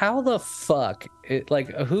like, how the fuck?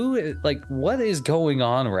 What is going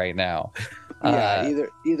on right now? Yeah,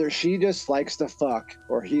 either she just likes to fuck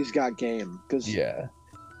or he's got game. Because it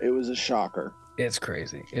was a shocker. It's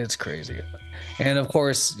crazy. It's crazy. And of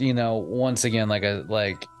course, once again,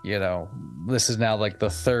 this is now like the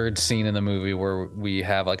third scene in the movie where we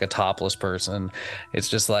have like a topless person. It's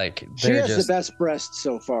just like she has the best breasts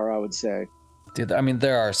so far, I would say. Dude, I mean,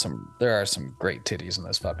 there are some great titties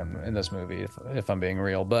in this movie, if I'm being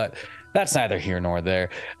real, but that's neither here nor there.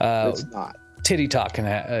 It's not. Titty Talk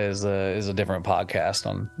is a different podcast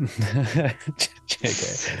on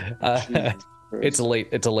JK. It's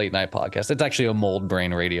a late night podcast. It's actually a Mold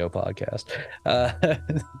Brain Radio podcast.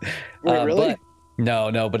 Wait, really? But,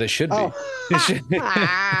 no, but it should be. Oh. It should be.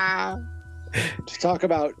 Just talk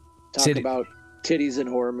about titties in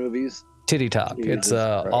horror movies. Titty Talk. It's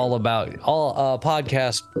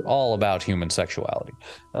podcast all about human sexuality.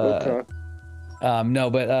 Okay.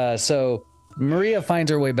 So Maria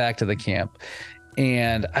finds her way back to the camp,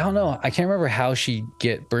 and I don't know. I can't remember how she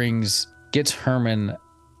gets Herman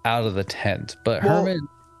out of the tent, but Herman,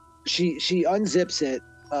 she unzips it,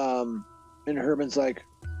 and Herman's like,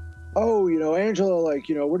 "Oh, Angela, like,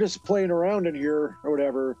 we're just playing around in here or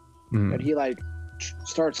whatever," and he like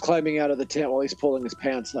starts climbing out of the tent while he's pulling his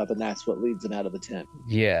pants up, and that's what leads him out of the tent.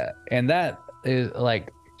 Yeah, and that is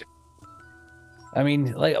like, I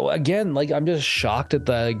mean, like, again, like, I'm just shocked at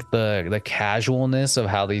the casualness of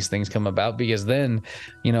how these things come about, because then,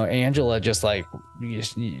 Angela just like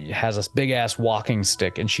has this big ass walking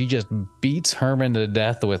stick and she just beats Herman to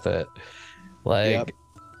death with it, like,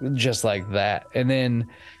 just like that. And then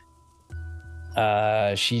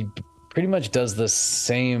she pretty much does the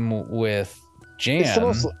same with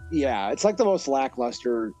Jan. It's like the most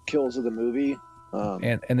lackluster kills of the movie.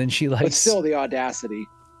 And then she like, but still the audacity.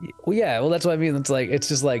 Well, yeah, well, that's what I mean. It's like,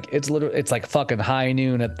 it's like fucking high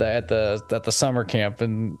noon at the summer camp,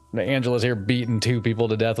 and Angela's here beating two people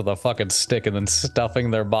to death with a fucking stick and then stuffing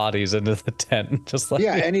their bodies into the tent. Just like,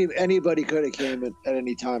 anybody could have came at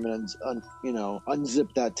any time and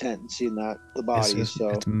unzipped that tent and seen the bodies.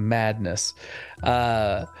 It's madness.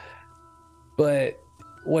 But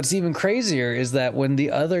what's even crazier is that when the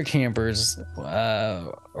other campers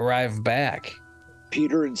arrive back,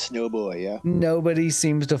 Peter and Snowboy, yeah, nobody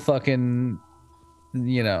seems to fucking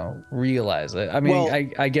realize it. I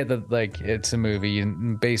mean, I get that, like, it's a movie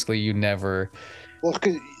and basically you never,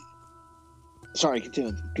 sorry,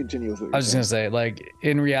 continue with what I was just gonna say, like,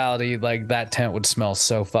 in reality, like, that tent would smell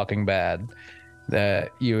so fucking bad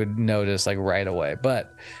that you would notice, like, right away.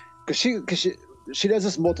 But because she does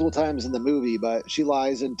this multiple times in the movie, but she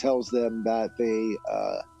lies and tells them that they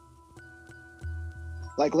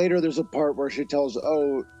like, later there's a part where she tells,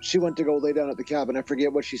 she went to go lay down at the cabin. I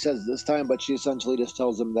forget what she says this time, but she essentially just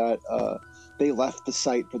tells them that they left the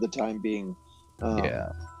site for the time being.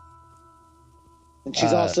 And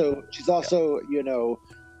she's also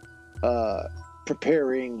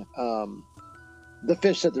preparing the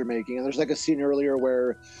fish that they're making. And there's like a scene earlier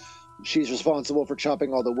where she's responsible for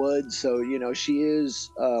chopping all the wood. So, she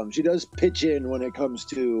does pitch in when it comes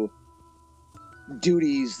to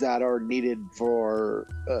duties that are needed for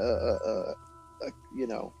a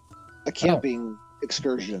camping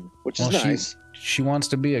excursion, which is nice. She wants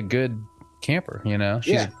to be a good camper, she is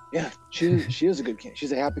a good camper.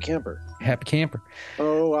 She's a happy camper.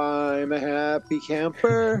 Oh, I'm a happy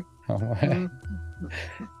camper. Do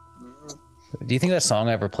you think that song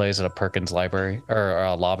ever plays at a Perkins library or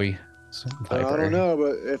a lobby? I don't know,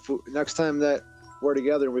 but if next time that we're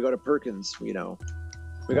together and we go to Perkins, we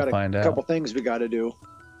got a couple things we got to do.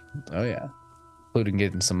 Oh yeah, including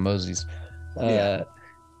getting some mosies. Yeah,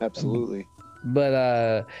 absolutely.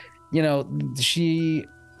 But you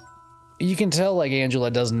can tell, like,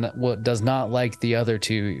 Angela does not like the other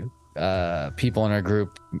two people in her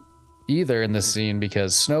group either in this scene,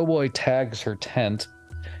 because Snowboy tags her tent.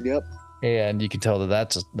 Yep. And you can tell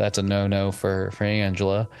that's a no for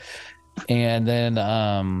Angela. And then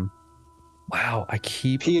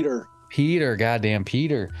Peter, goddamn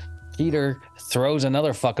Peter throws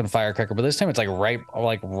another fucking firecracker, but this time it's like right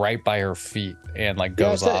by her feet and like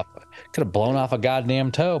goes off. Could have blown off a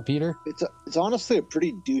goddamn toe, Peter. It's honestly a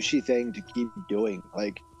pretty douchey thing to keep doing.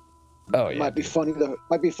 Like, it might be funny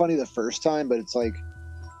the first time, but it's like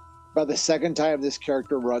by the second time this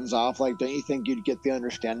character runs off, like, don't you think you'd get the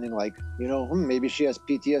understanding, like, maybe she has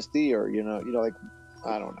PTSD, or like,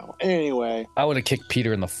 I don't know. Anyway, I would have kicked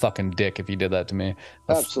Peter in the fucking dick if he did that to me.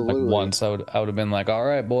 Absolutely. Like, once I would have been like, all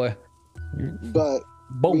right, boy. But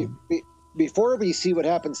boom. Before we see what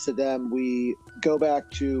happens to them, we go back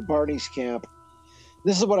to Barney's camp.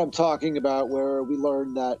 This is what I'm talking about, where we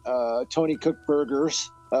learn that Tony cooked burgers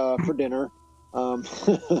for dinner.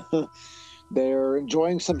 They're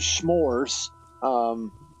enjoying some s'mores.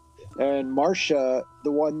 And Marcia,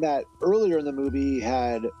 the one that earlier in the movie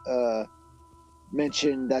had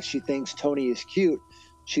mention that she thinks Tony is cute.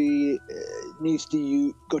 She needs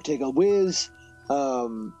to go take a whiz,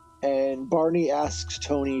 and Barney asks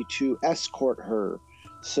Tony to escort her.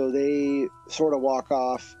 So they sort of walk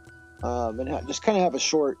off and just kind of have a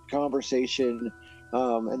short conversation.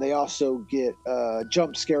 And they also get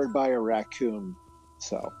jump scared by a raccoon.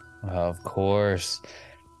 So, of course,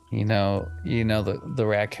 the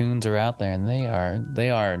raccoons are out there, and they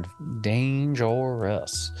are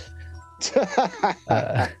dangerous.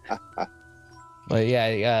 But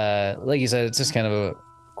yeah, like you said, it's just kind of a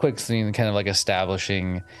quick scene, kind of like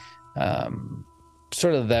establishing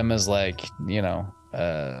sort of them as like,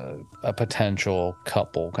 a potential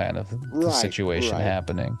couple kind of situation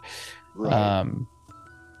happening. Right.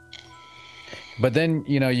 But then,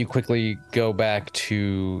 you quickly go back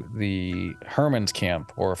to the Herman's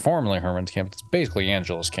camp, or formerly Herman's camp. It's basically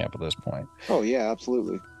Angela's camp at this point. Oh, yeah,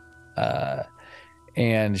 absolutely.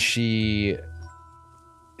 And she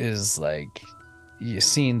is like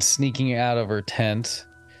seen sneaking out of her tent,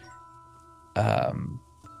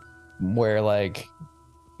 where like,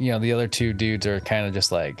 the other two dudes are kind of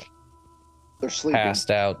just like they're sleeping, passed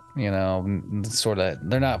out, sort of.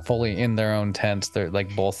 They're not fully in their own tents. They're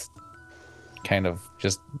like both kind of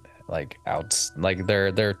just like out, like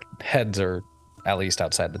their heads are at least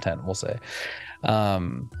outside the tent, we'll say.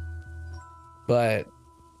 But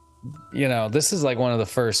this is like one of the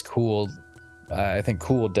first cool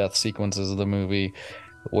death sequences of the movie,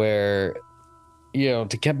 where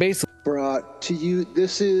to get basically brought to you.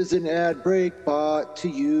 This is an ad break brought to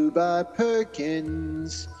you by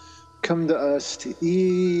Perkins. Come to us to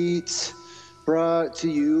eat. Brought to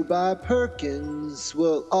you by Perkins.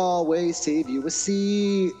 We'll always save you a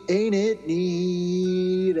seat. Ain't it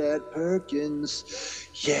neat at Perkins?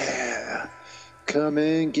 Yeah. Come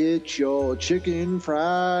and get your chicken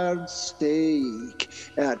fried steak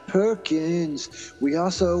at Perkins. We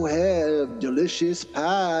also have delicious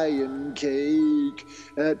pie and cake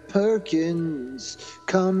at Perkins.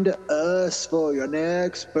 Come to us for your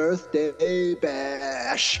next birthday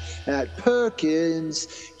bash at Perkins.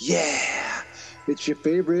 Yeah, it's your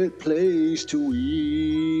favorite place to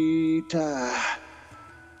eat.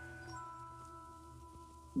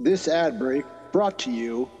 This ad break brought to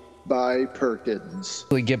you by Perkins.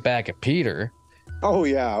 we get back at Peter. Oh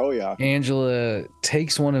yeah. Angela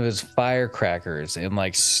takes one of his firecrackers and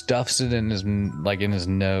like stuffs it in his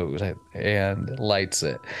nose and lights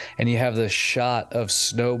it. And you have this shot of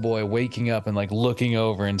Snowboy waking up and like looking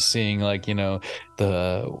over and seeing like,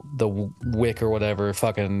 the wick or whatever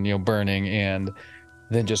fucking, burning, and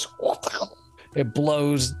then just it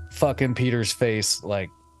blows fucking Peter's face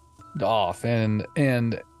like off, and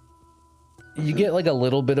you get like a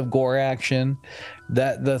little bit of gore action. One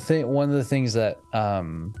of the things that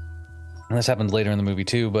and this happens later in the movie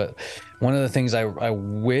too, but one of the things I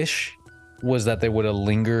wish was that they would have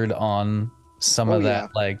lingered on some of that,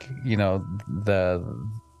 like the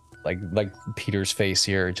like Peter's face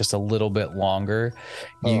here just a little bit longer.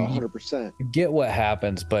 You 100%. get what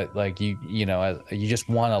happens, but like you just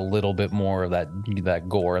want a little bit more of that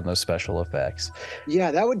gore and those special effects.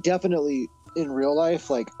 Yeah, that would definitely, in real life,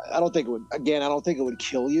 like I don't think it would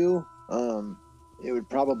kill you. It would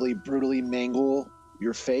probably brutally mangle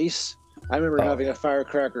your face. I remember having a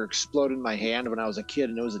firecracker explode in my hand when I was a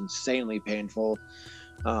kid, and it was insanely painful.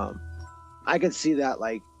 I could see that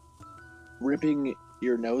like ripping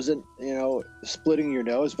your nose and splitting your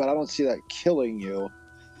nose, but I don't see that killing you.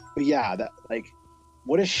 But yeah, that like,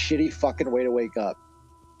 what a shitty fucking way to wake up.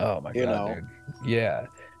 Oh my god, dude. Yeah.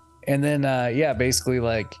 And then basically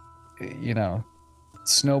like,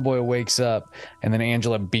 Snowboy wakes up, and then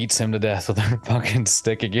Angela beats him to death with her fucking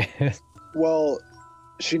stick again. Well,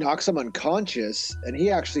 she knocks him unconscious, and he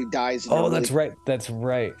actually dies. That's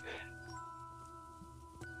right.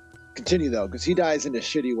 Continue though, because he dies in a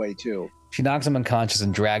shitty way too. She knocks him unconscious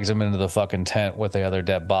and drags him into the fucking tent with the other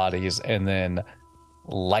dead bodies, and then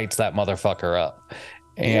lights that motherfucker up.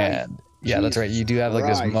 And that's right. You do have like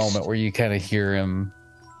this moment where you kind of hear him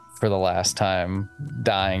for the last time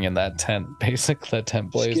dying in that tent, that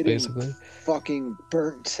tent blaze, basically fucking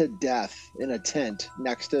burnt to death in a tent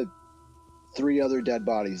next to 3 other dead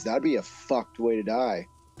bodies. That'd be a fucked way to die.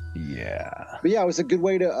 Yeah. But yeah, it was a good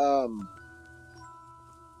way to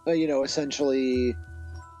essentially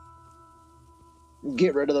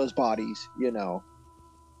get rid of those bodies.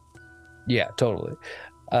 Yeah, totally.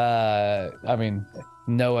 I mean,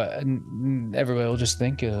 Noah, everybody will just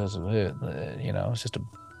think it was it's just a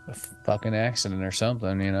fucking accident or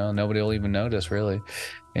something. Nobody will even notice, really,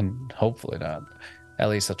 and hopefully not. At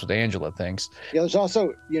least that's what Angela thinks. Yeah, there's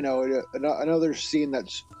also another scene that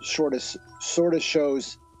sort of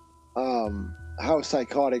shows how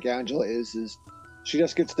psychotic Angela is she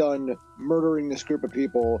just gets done murdering this group of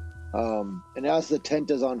people, and as the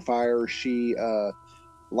tent is on fire, she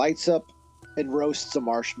lights up and roasts a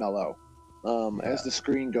marshmallow as the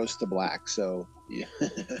screen goes to black. So yeah.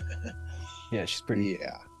 Yeah, she's pretty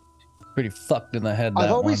fucked in the head.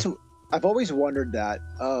 I've always wondered that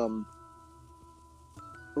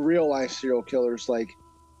real life serial killers, like,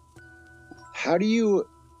 how do you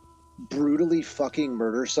brutally fucking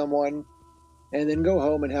murder someone and then go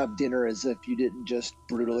home and have dinner as if you didn't just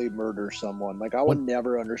brutally murder someone? Like, I would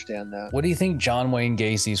never understand that. What do you think John Wayne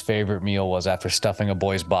Gacy's favorite meal was after stuffing a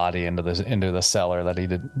boy's body into the cellar that he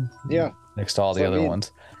did? Yeah, next to all the other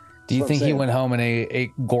ones. Do you think he went home and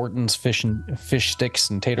ate Gordon's fish sticks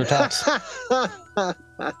and tater tots?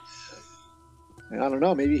 I don't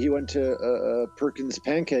know. Maybe he went to Perkins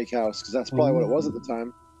Pancake House, because that's probably what it was at the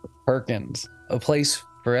time. Perkins, a place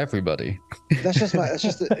for everybody. It's just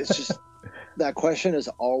that question has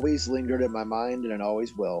always lingered in my mind, and it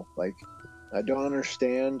always will. Like, I don't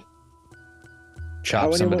understand.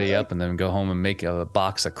 Chop somebody up and then go home and make a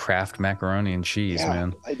box of Kraft macaroni and cheese,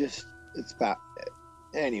 man. It's bad.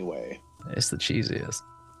 Anyway, it's the cheesiest.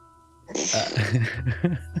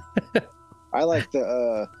 I like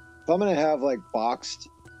the if I'm gonna have like boxed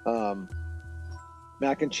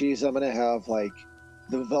mac and cheese, I'm gonna have like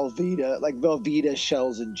the Velveeta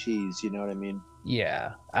shells and cheese. You know what I mean?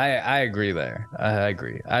 Yeah, I agree there. I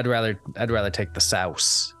agree. I'd rather take the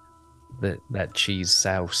sauce, that cheese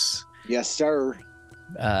sauce. Yes, sir.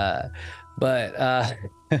 But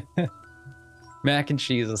mac and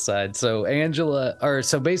cheese aside, so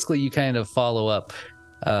basically you kind of follow up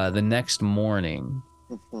the next morning,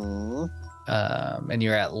 and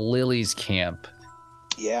you're at Lily's camp.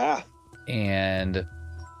 Yeah. And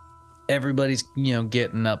everybody's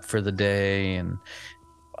getting up for the day, and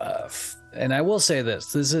I will say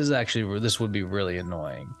this would be really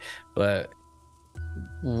annoying, but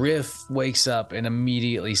Riff wakes up and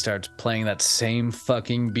immediately starts playing that same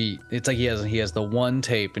fucking beat. It's like he has the one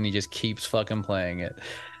tape and he just keeps fucking playing it,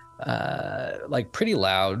 like pretty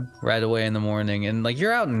loud right away in the morning. And like,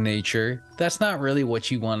 you're out in nature, that's not really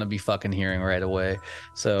what you want to be fucking hearing right away.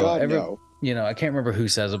 So no. I can't remember who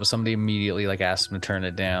says it, but somebody immediately like asked him to turn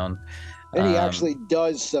it down, and he actually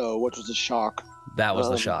does so, which was a shock. That was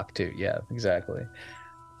the shock too. Yeah, exactly.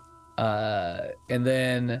 And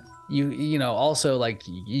then you also like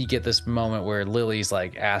you get this moment where Lily's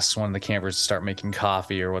like asks one of the campers to start making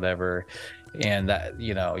coffee or whatever, and that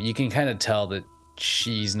you can kind of tell that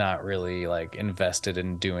she's not really like invested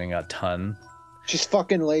in doing a ton. She's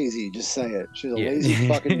fucking lazy. Just say it. She's a lazy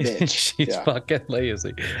fucking bitch. She's fucking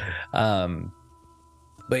lazy. But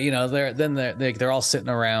they're all sitting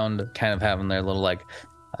around, kind of having their little like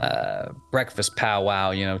breakfast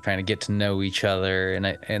powwow, trying to get to know each other,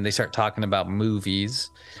 and they start talking about movies.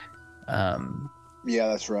 Yeah,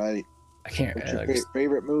 that's right. I can't. What's your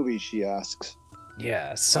favorite movie? She asks.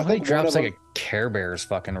 Yeah, somebody drops like a Care Bears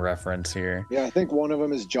fucking reference here. Yeah, I think one of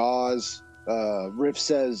them is Jaws. Riff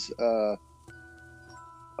says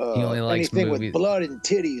he only likes anything movies with blood and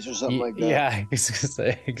titties or something like that. Yeah,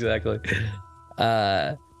 exactly.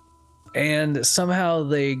 And somehow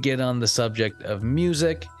they get on the subject of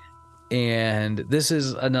music, and this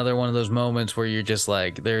is another one of those moments where you're just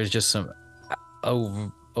like, there's just some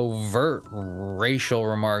overt racial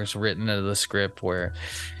remarks written into the script where,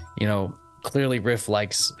 clearly Riff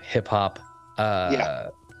likes hip hop. Yeah.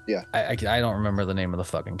 I don't remember the name of the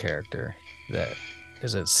fucking character.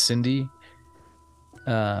 Is it Cindy?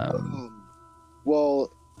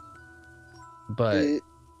 Well, but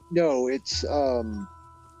no, it's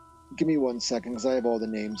give me 1 second, because I have all the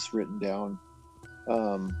names written down.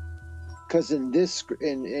 Because in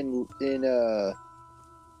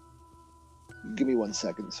give me 1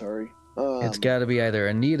 second, sorry. It's got to be either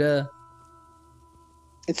Anita.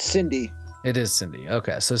 It's Cindy. It is Cindy.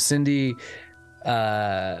 Okay, so Cindy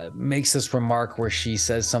makes this remark where she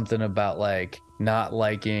says something about like not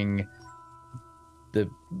liking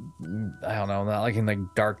not liking like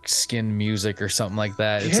dark skin music or something like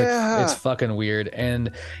that. It's like, it's fucking weird.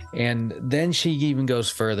 And then she even goes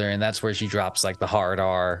further, and that's where she drops like the hard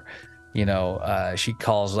R. She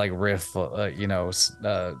calls like Riff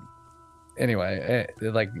anyway,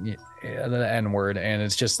 like the N-word, and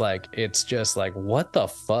it's just like what the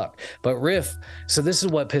fuck. But Riff, so this is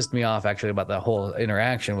what pissed me off actually about that whole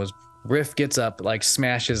interaction, was Riff gets up, like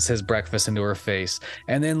smashes his breakfast into her face,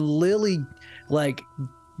 and then Lily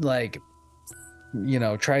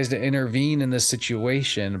tries to intervene in this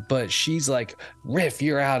situation, but she's like, Riff,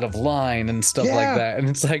 you're out of line and stuff like that. And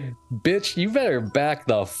it's like, bitch, you better back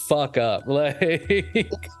the fuck up. Like,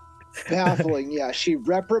 baffling. Yeah, she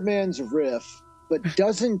reprimands Riff, but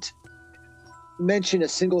doesn't mention a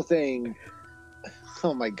single thing.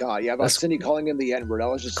 Oh my god! Yeah, about Cindy calling him the N-word. I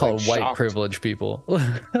was just called white shocked. privilege people.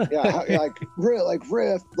 Yeah, like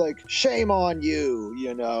Riff, like shame on you.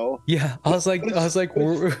 You know. Yeah, I was like, it's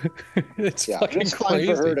fucking it's crazy. fine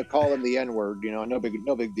for her to call him the N-word. You know, no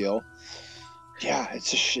big deal. Yeah, it's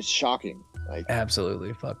shocking. Like,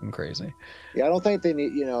 absolutely fucking crazy. Yeah, I don't think they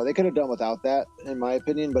need. You know, they could have done without that, in my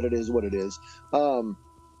opinion. But it is what it is.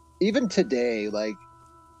 Even today, like,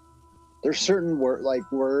 there's certain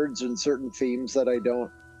words and certain themes that I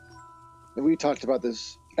don't. And we talked about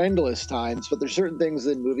this endless times, but there's certain things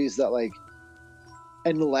in movies that, like,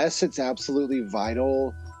 unless it's absolutely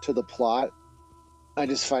vital to the plot, I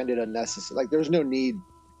just find it unnecessary. Like, there's no need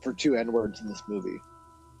for 2 N-words in this movie,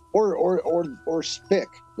 or spick.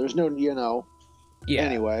 There's no, you know. Yeah.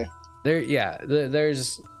 Anyway,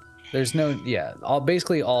 there's no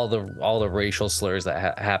basically all the racial slurs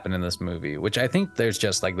that happen in this movie, which I think there's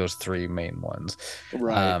just like those 3 main ones.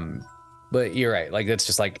 Right. But you're right. Like, it's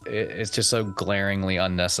just like it's just so glaringly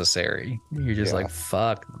unnecessary. You're just like,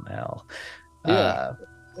 fuck hell. Yeah.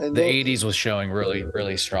 And the 80s was showing really,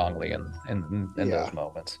 really strongly in those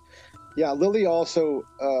moments. Yeah, Lily also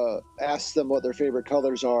asks them what their favorite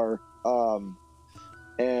colors are,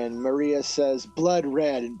 and Maria says blood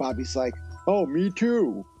red, and Bobby's like, "Oh, me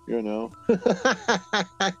too." You know.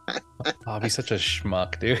 Bobby's such a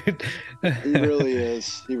schmuck, dude. He really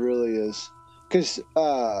is. He really is. Because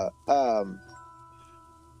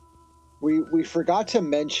we forgot to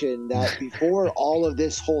mention that before all of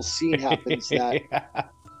this whole scene happens,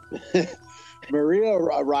 that Maria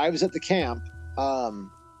arrives at the camp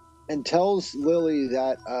and tells Lily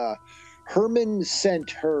that Herman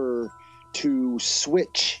sent her to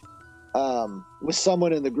switch with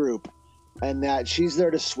someone in the group, and that she's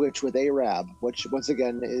there to switch with Arab, which once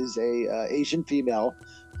again is a Asian female.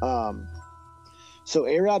 So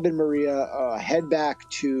Arab and Maria head back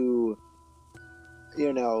to,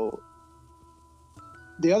 you know,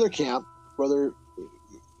 the other camp where they're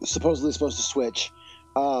supposedly supposed to switch.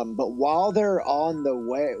 But while they're on the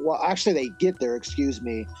way, well, actually they get there, excuse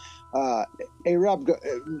me. Arab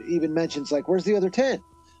even mentions, like, where's the other tent?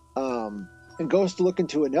 And goes to look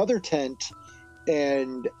into another tent,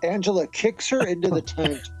 and Angela kicks her into the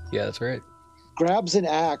tent. Yeah, that's right. Grabs an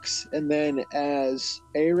axe, and then as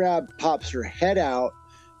Arab pops her head out,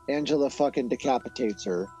 Angela fucking decapitates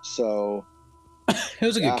her. So it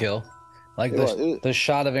was a good kill. Like the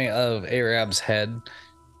shot of Arab's head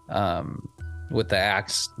with the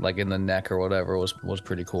axe, like in the neck or whatever, was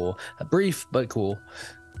pretty cool. Brief but cool.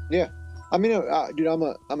 Yeah, I mean, dude,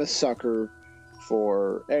 I'm a sucker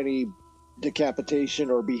for any decapitation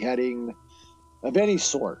or beheading of any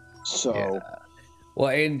sort. So. Yeah. Well,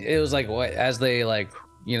 and it was like as they, like,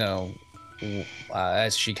 you know,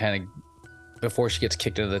 as she kind of, before she gets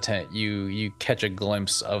kicked into the tent, you catch a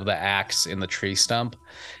glimpse of the axe in the tree stump,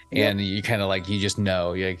 and you kind of like, you just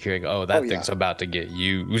know, you're like, oh, that thing's about to get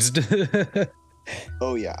used.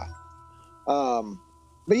 Oh yeah.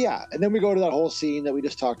 But yeah, and then we go to that whole scene that we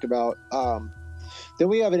just talked about. Then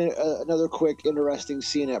we have another quick, interesting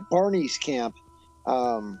scene at Barney's camp,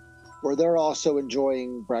 where they're also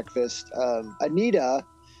enjoying breakfast. Anita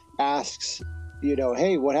asks, you know,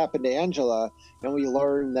 hey, what happened to Angela? And we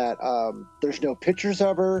learn that there's no pictures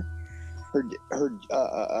of her.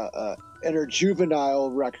 And her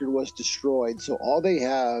juvenile record was destroyed. So all they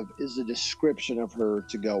have is a description of her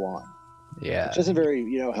to go on. Yeah. Which isn't very,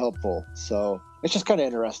 you know, helpful. So it's just kind of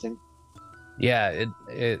interesting. Yeah.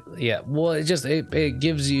 Well, it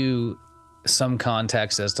gives you some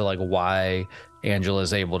context as to, like, why Angela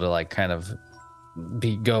is able to, like, kind of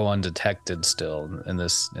go undetected still in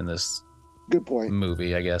this good point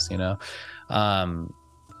movie, I guess, you know.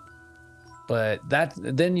 But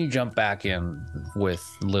then you jump back in with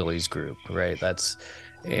Lily's group, right?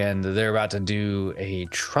 And they're about to do a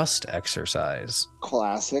trust exercise.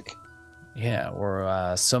 Classic. Yeah,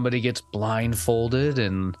 where somebody gets blindfolded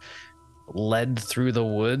and led through the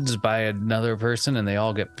woods by another person, and they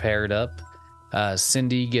all get paired up.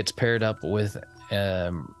 Cindy gets paired up with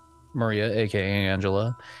Maria, aka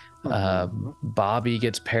Angela. Bobby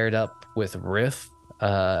gets paired up with Riff,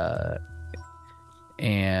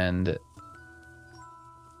 and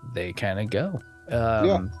they kind of go.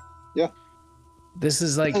 Yeah. This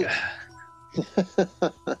is like,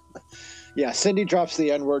 yeah. Cindy drops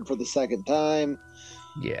the N-word for the second time.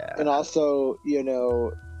 Yeah, and also, you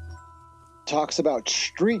know, talks about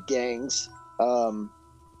street gangs.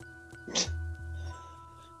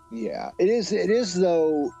 Yeah, it is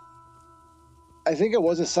though. I think it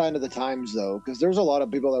was a sign of the times, though, because there's a lot of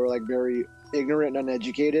people that were like very ignorant and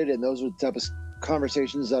uneducated, and those were the type of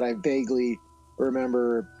conversations that I vaguely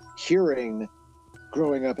remember hearing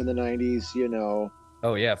growing up in the 90s, you know.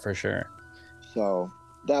 Oh yeah, for sure. So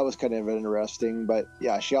that was kind of interesting. But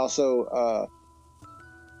yeah, she also,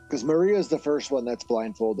 because Maria is the first one that's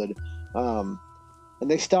blindfolded, and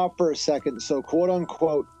they stop for a second. So quote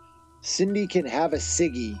unquote, Cindy can have a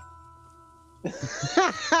ciggy.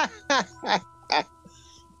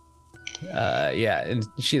 Yeah, and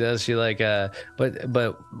she does. She like,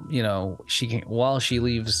 but you know, she can, while she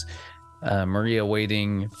leaves Maria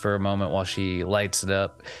waiting for a moment while she lights it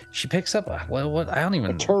up, she picks up what I don't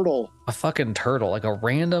even, a turtle, a fucking turtle, like a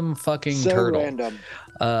random fucking so turtle, random,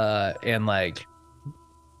 and like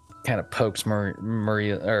kind of pokes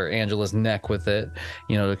Maria or Angela's neck with it,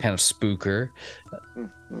 you know, to kind of spook her.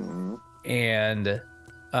 Mm-hmm. And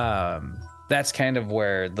that's kind of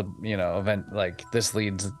where the, you know, event, like this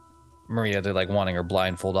leads Maria to like wanting her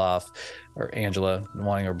blindfold off, or Angela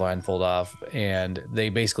wanting her blindfold off, and they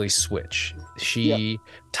basically switch. She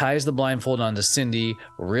ties the blindfold onto Cindy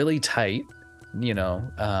really tight, you know,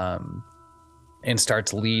 and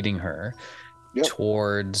starts leading her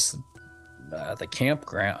towards the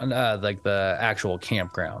campground, like the actual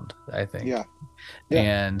campground, I think. Yeah.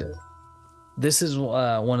 And this is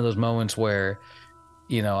one of those moments where,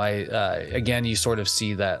 you know, again, you sort of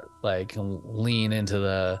see that like lean into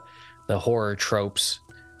the horror tropes.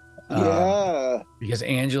 Because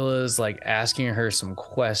Angela's like asking her some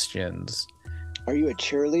questions. Are you a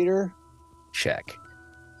cheerleader? Check.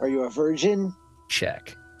 Are you a virgin?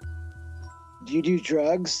 Check. Do you do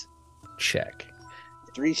drugs? Check.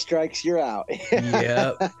 3 strikes, you're out.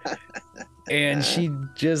 Yep. And she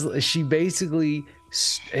basically,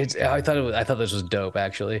 I thought this was dope,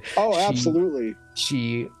 actually. Oh, absolutely.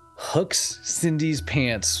 She hooks Cindy's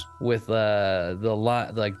pants with the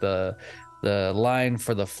line, like the line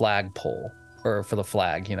for the flagpole, or for the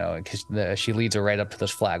flag, you know, because she leads her right up to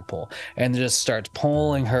this flagpole and just starts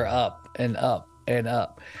pulling her up and up and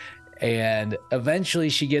up. And eventually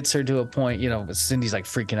she gets her to a point, you know, Cindy's like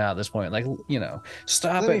freaking out at this point, like, you know,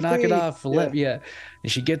 stop it, knock it off. And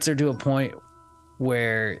she gets her to a point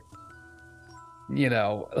where, you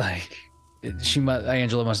know, like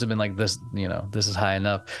Angela must have been like, this, you know, this is high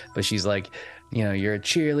enough. But she's like, you know, you're a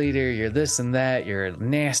cheerleader, you're this and that, you're a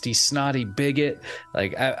nasty, snotty bigot.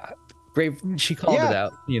 Like, great, she called it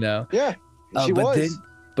out, you know. Yeah, she was.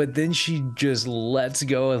 But then she just lets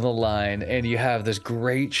go of the line, and you have this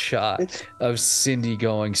great shot of Cindy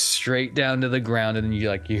going straight down to the ground, and then you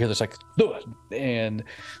hear this like, and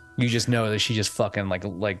you just know that she just fucking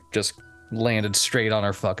like just landed straight on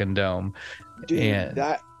her fucking dome. Dude, and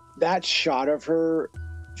that shot of her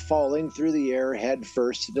falling through the air head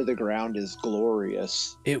first into the ground is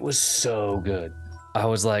glorious. It was so good. I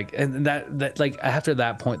was like, and that like after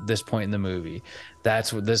this point in the movie,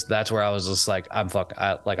 that's where I was just like,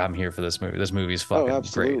 I'm here for this movie. This movie's fucking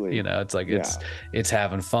great. You know, it's like it's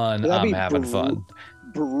having fun. I'm having fun.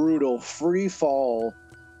 Brutal free fall.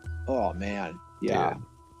 Oh man, yeah.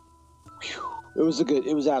 It was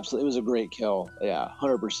a great kill. Yeah,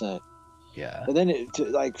 100%. Yeah. And then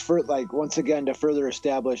once again to further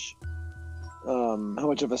establish how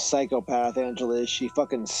much of a psychopath Angela is, she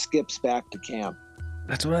fucking skips back to camp.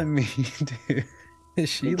 That's what I mean, dude. Is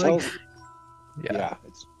she she tells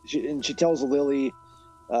Lily,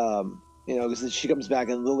 you know, because she comes back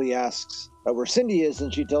and Lily asks where Cindy is,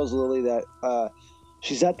 and she tells Lily that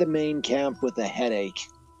she's at the main camp with a headache.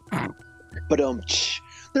 But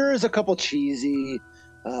there is a couple cheesy,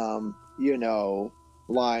 you know,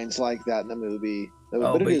 lines like that in the movie.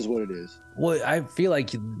 But it is what it is. Well, I feel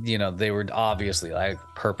like, you know, they were obviously like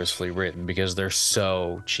purposefully written because they're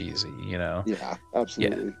so cheesy, you know? Yeah,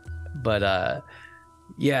 absolutely. Yeah. But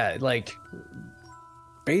yeah, like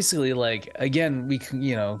basically, like, again, we can,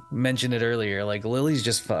 you know, mention it earlier, like Lily's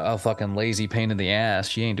just a fucking lazy pain in the ass.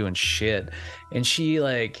 She ain't doing shit. And she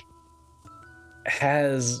like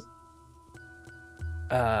has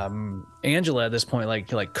Angela at this point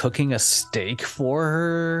like cooking a steak for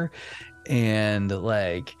her, and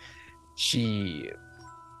like she,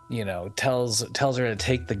 you know, tells her to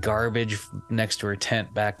take the garbage next to her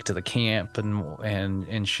tent back to the camp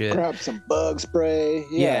and shit. Grab some bug spray.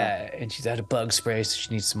 Yeah, and she's out of bug spray, so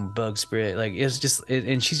she needs some bug spray. Like it's just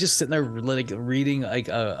and she's just sitting there like reading like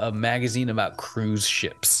a magazine about cruise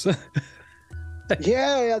ships.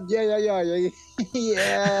 yeah.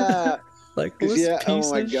 Like, oh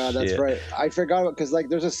my god, that's right. I forgot about, because like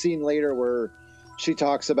there's a scene later where she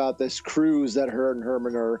talks about this cruise that her and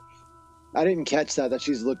Herman are. I didn't catch that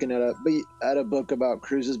she's looking at a book about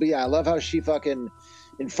cruises. But yeah, I love how she fucking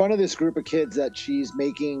in front of this group of kids that she's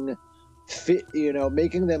making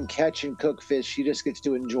making them catch and cook fish. She just gets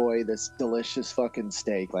to enjoy this delicious fucking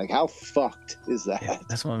steak. Like, how fucked is that? Yeah,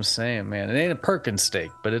 that's what I'm saying, man. It ain't a Perkins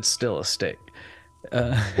steak, but it's still a steak.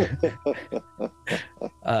 But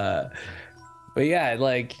yeah,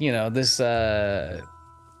 like, this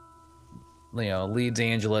leads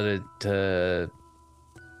Angela to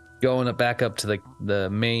going back up to the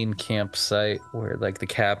main campsite where like the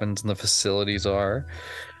cabins and the facilities are,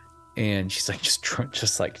 and she's like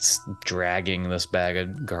just like dragging this bag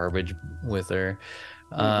of garbage with her.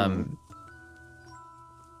 And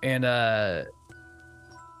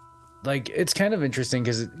like, it's kind of interesting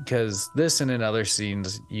because this and in other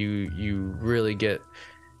scenes you really get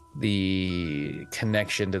the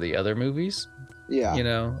connection to the other movies.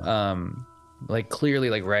 Like,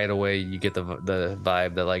 clearly, like, right away you get the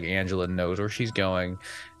vibe that like Angela knows where she's going,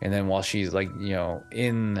 and then while she's like,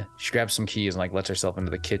 she grabs some keys and like lets herself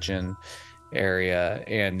into the kitchen area,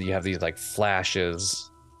 and you have these like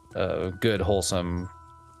flashes of good whole,some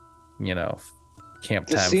camp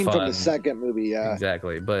time scene fun from the second movie. Yeah,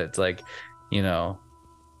 exactly. But it's like,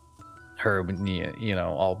 her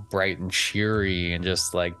all bright and cheery and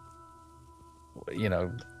just like,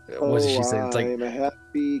 what did she say? It's like, I'm a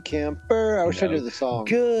happy camper. I wish I knew the song.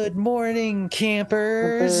 Good morning,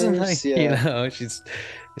 campers. And like, she's,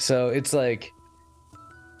 so it's like,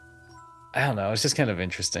 I don't know, it's just kind of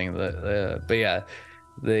interesting. But yeah,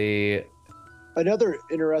 another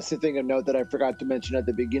interesting thing of note that I forgot to mention at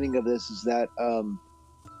the beginning of this is that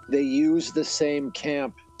they use the same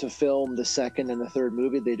camp to film the second and the third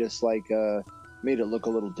movie. They just like made it look a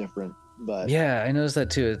little different. But yeah, I noticed that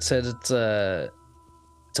too. It says it's a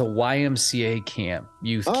YMCA camp,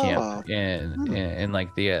 youth camp in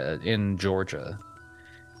like in Georgia.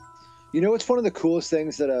 It's one of the coolest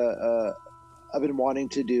things that I've been wanting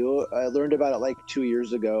to do. I learned about it like 2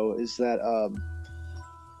 years ago. Is that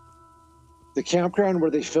the campground where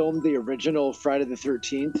they filmed the original Friday the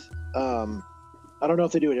 13th? I don't know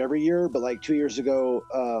if they do it every year, but like 2 years ago,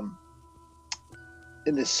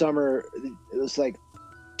 in the summer, it was like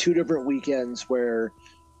 2 different weekends where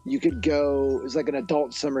you could go. It was like an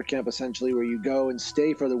adult summer camp essentially, where you go and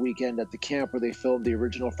stay for the weekend at the camp where they filmed the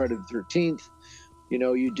original Friday the 13th.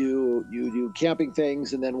 You do camping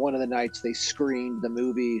things, and then one of the nights they screened the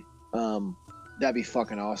movie. That'd be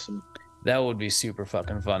fucking awesome. That would be super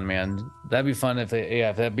fucking fun, man. That'd be fun if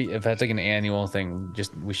that's like an annual thing.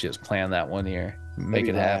 We should just plan that one year, make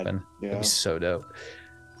it happen. Yeah. That'd be so dope.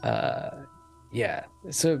 Yeah.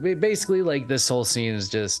 So basically, like, this whole scene is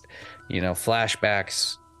just,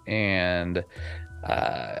 flashbacks and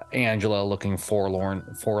Angela looking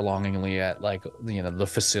forlongingly at like, the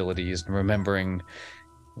facilities and remembering,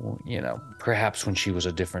 perhaps when she was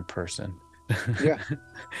a different person. Yeah.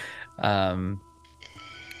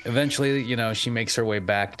 Eventually, she makes her way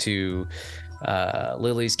back to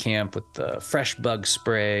Lily's camp with the fresh bug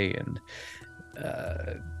spray, and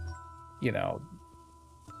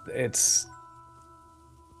it's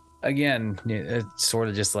sort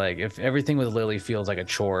of just like, if everything with Lily feels like a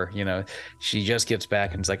chore, she just gets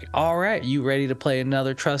back and it's like, all right, you ready to play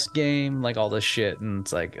another trust game, like all this shit, and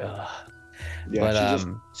it's like, ugh. Yeah, but, she's just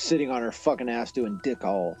sitting on her fucking ass doing dick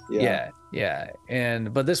all. Yeah.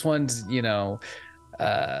 But this one's,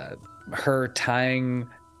 her tying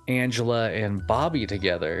Angela and Bobby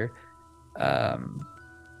together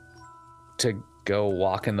to go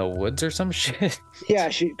walk in the woods or some shit. Yeah,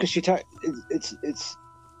 she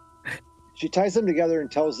ties them together and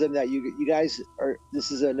tells them that you guys are. This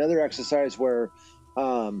is another exercise where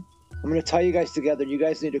I'm going to tie you guys together. You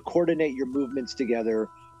guys need to coordinate your movements together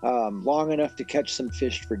long enough to catch some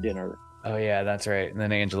fish for dinner. Oh yeah, that's right. And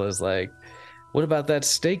then Angela's like, what about that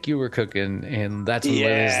steak you were cooking? And that's when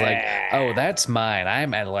Lily's like, oh, that's mine.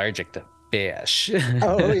 I'm allergic to fish.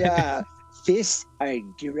 Oh yeah, fish are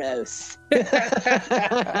gross.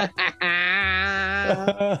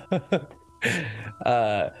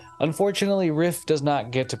 Unfortunately, Riff does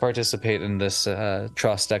not get to participate in this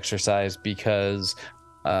trust exercise because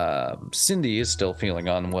Cindy is still feeling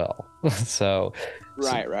unwell. So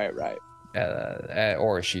right.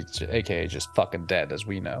 Or she's aka just fucking dead, as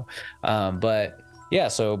we know. But yeah,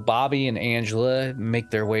 so Bobby and Angela make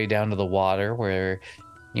their way down to the water where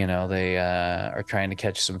they are trying to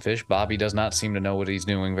catch some fish. Bobby does not seem to know what he's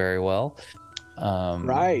doing very well.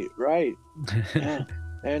 Right. Yeah.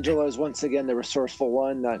 Angela is once again the resourceful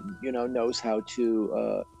one that knows how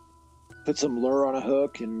to put some lure on a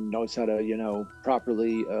hook and knows how to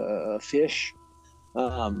properly fish.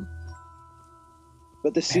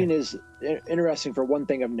 But the scene is interesting for one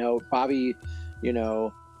thing of note. Bobby,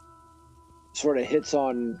 sort of hits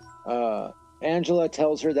on Angela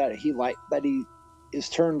tells her that he is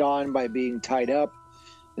turned on by being tied up,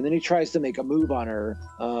 and then he tries to make a move on her.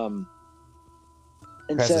 And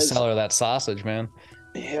Tries says, to sell her that sausage, man.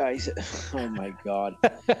 Yeah, he said, oh my god.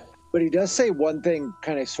 But he does say one thing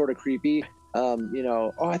kind of sort of creepy. You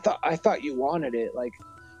know, oh, I thought you wanted it. Like,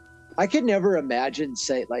 I could never imagine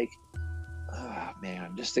say like, oh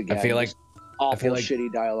man, just again, I feel like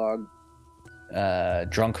shitty dialogue.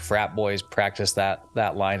 Drunk frat boys practice that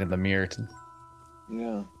line in the mirror.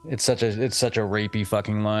 Yeah, it's such a rapey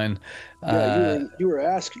fucking line. Yeah, you were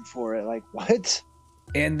asking for it. Like, what?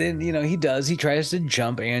 And then, you know, he tries to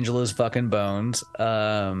jump Angela's fucking bones.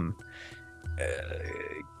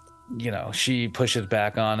 You know, she pushes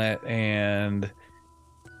back on it and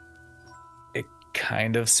it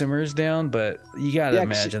kind of simmers down, but you gotta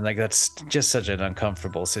imagine like that's just such an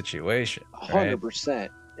uncomfortable situation. 100%.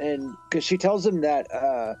 And because she tells him that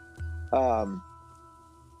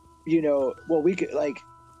you know, well, we could like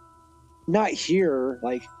not here,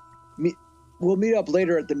 like we'll meet up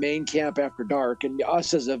later at the main camp after dark, and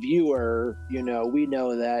us as a viewer, you know, we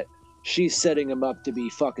know that she's setting him up to be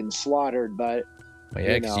fucking slaughtered. But well,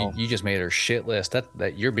 yeah, because you just made her shit list.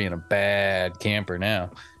 That you're being a bad camper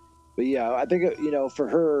now. But yeah, I think, you know, for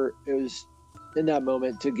her, it was in that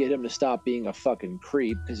moment to get him to stop being a fucking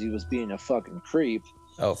creep, because he was being a fucking creep.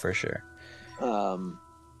 Oh, for sure.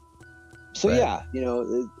 So yeah, you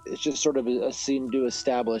know, it's just sort of a scene to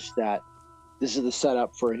establish that this is the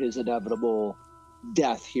setup for his inevitable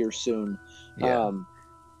death here soon. Yeah.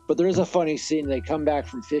 But there is a funny scene. They come back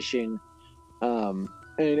from fishing, and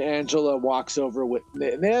Angela walks over with.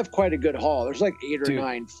 They have quite a good haul. There's like 8 or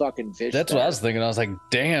 9 fucking fish. That's what I was thinking. I was like,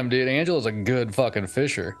 damn, dude, Angela's a good fucking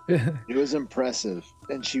fisher. It was impressive.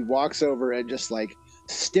 And she walks over and just like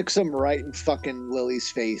sticks them right in fucking Lily's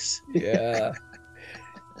face. Yeah.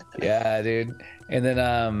 Yeah, dude. And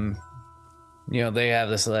then you know, they have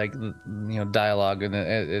this like, you know, dialogue, and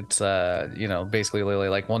it's you know, basically Lily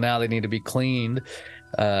like, well, now they need to be cleaned,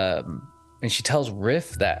 and she tells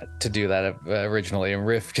Riff that to do that originally, and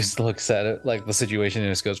Riff just looks at it like the situation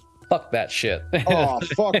and just goes, fuck that shit. Oh,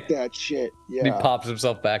 fuck that shit. Yeah. He pops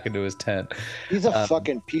himself back into his tent. He's a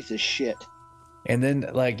fucking piece of shit. And then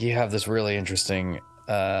like you have this really interesting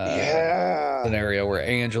scenario where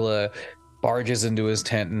Angela barges into his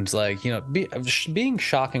tent and is like, you know, being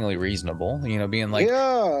shockingly reasonable, you know, being like,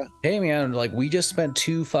 hey man, like we just spent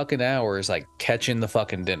 2 fucking hours like catching the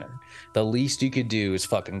fucking dinner. The least you could do is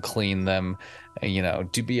fucking clean them, you know,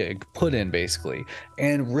 to be put in basically.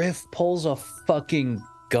 And Riff pulls a fucking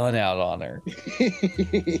gun out on her.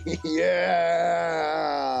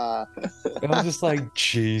 Yeah. And I was just like,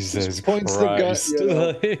 Jesus just points Christ. The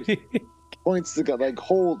gun, you know, points the gun, like,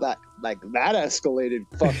 hold that, like that escalated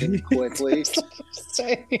fucking quickly.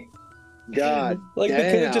 God, like damn.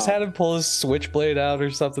 they could have just had him pull his switchblade out or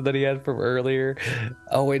something that he had from earlier.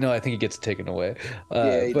 Oh wait, no, I think he gets taken away.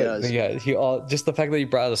 Yeah, he does. But yeah, just the fact that he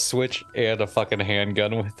brought a switch and a fucking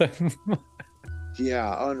handgun with him.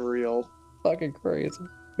 Yeah, unreal. Fucking crazy.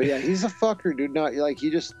 But yeah, he's a fucker, dude. Not like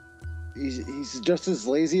he's just as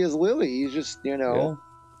lazy as Lily. He's just, you know,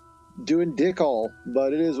 doing dick all.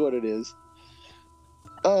 But it is what it is.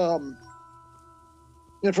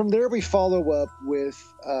 And from there we follow up with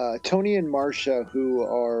Tony and Marcia, who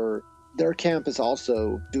are, their camp is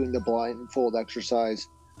also doing the blindfold exercise,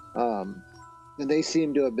 and they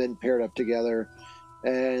seem to have been paired up together,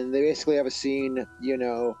 and they basically have a scene. You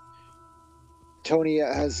know, Tony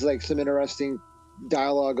has like some interesting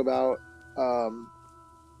dialogue about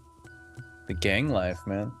the gang life,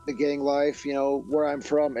 man. The gang life, you know, where I'm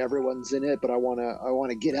from, everyone's in it, but I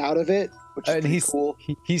wanna get out of it, which is pretty cool.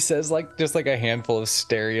 He says like just like a handful of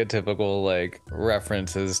stereotypical like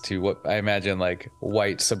references to what I imagine like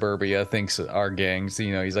white suburbia thinks are gangs.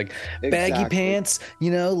 You know, he's like baggy pants,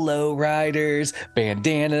 you know, low riders,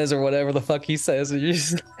 bandanas, or whatever the fuck he says. And you're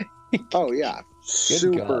just like, oh yeah,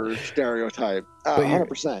 super stereotype,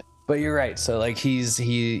 100%. But you're right. So like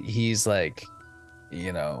he's like,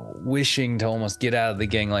 you know, wishing to almost get out of the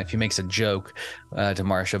gang life. He makes a joke to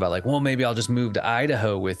Marcia about like, well, maybe I'll just move to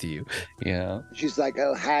Idaho with you. You know, she's like,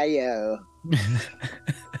 Ohio.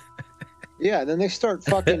 Yeah, and then they start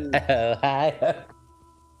fucking. Ohio.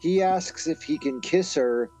 He asks if he can kiss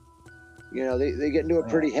her. You know, they get into a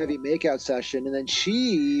pretty heavy makeout session, and then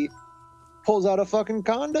she pulls out a fucking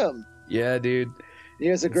condom. Yeah, dude. He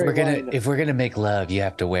has a great line. If we're gonna make love, you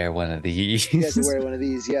have to wear one of these. You have to wear one of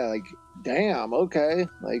these. Yeah, like, damn, okay,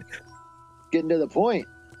 like, getting to the point.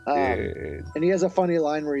 And he has a funny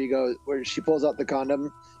line where she pulls out the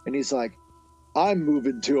condom, and he's like, "I'm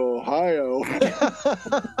moving to Ohio."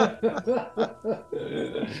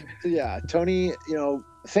 So yeah, Tony, you know,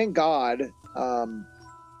 thank God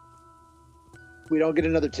We don't get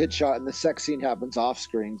another tit shot, and the sex scene happens off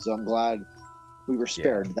screen. So I'm glad we were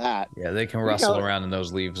spared that. Yeah, they can rustle around in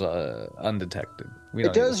those leaves undetected.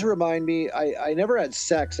 It does remind me. I never had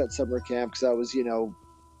sex at summer camp because I was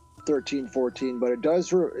 13, 14, but it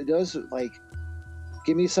does like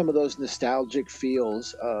give me some of those nostalgic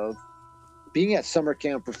feels of being at summer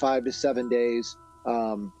camp for 5 to 7 days,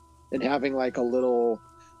 and having like a little,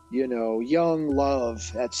 young love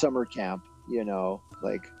at summer camp.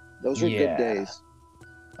 Like those are good days.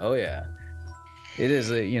 Oh yeah, it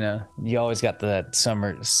is. You always got that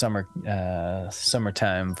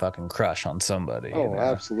summertime fucking crush on somebody. Oh,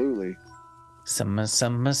 absolutely.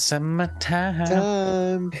 Summertime.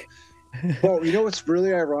 Well, you know what's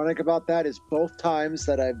really ironic about that is both times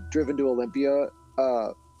that I've driven to Olympia,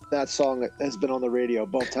 that song has been on the radio.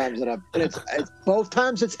 Both times that it's both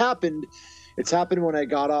times it's happened. It's happened when I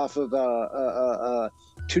got off of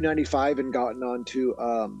 295 and gotten onto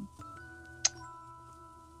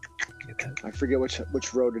I forget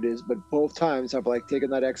which road it is, but both times I've like taken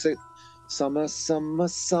that exit. Summertime.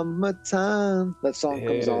 That song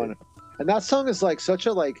comes on, and that song is like such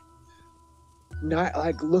a like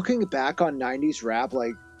looking back on 90s rap,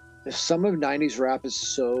 like some of 90s rap is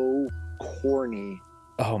so corny.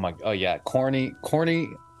 Oh yeah, corny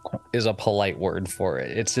is a polite word for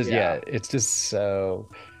it. It's just it's just so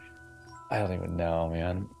I don't even know,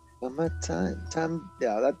 man. Time.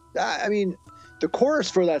 Yeah, I mean, the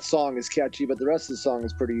chorus for that song is catchy, but the rest of the song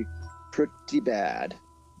is pretty bad.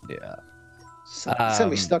 Yeah. It's gonna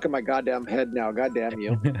be stuck in my goddamn head now. Goddamn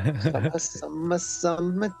you.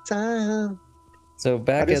 Summertime. So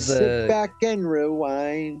sit back and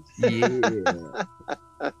rewind. Yeah.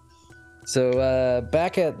 So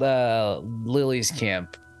back at Lily's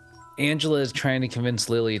camp, Angela is trying to convince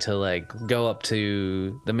Lily to like go up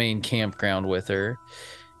to the main campground with her.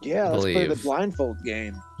 Yeah, let's play the blindfold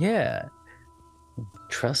game. Yeah.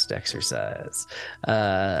 Trust exercise.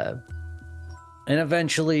 And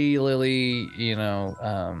eventually Lily,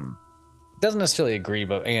 doesn't necessarily agree,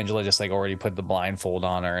 but Angela just like already put the blindfold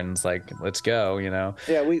on her and it's like, let's go, Yeah,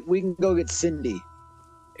 we can go get Cindy.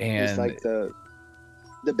 And it's like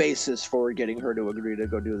the basis for getting her to agree to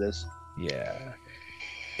go do this. Yeah.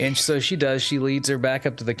 And so she does. She leads her back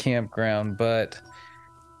up to the campground, but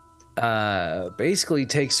basically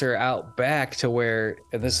takes her out back to where,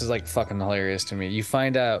 and this is like fucking hilarious to me. You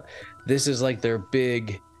find out this is like their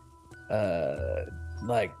big,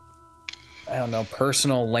 like, I don't know,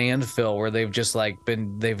 personal landfill where they've just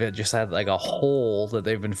had like a hole that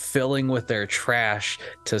they've been filling with their trash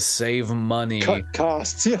to save money. Cut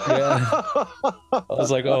costs. Yeah. I was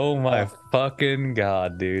like, oh my fucking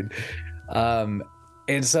God, dude.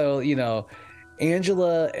 And so,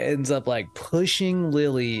 Angela ends up like pushing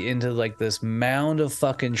Lily into like this mound of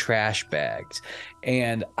fucking trash bags.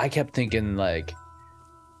 And I kept thinking like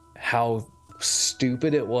how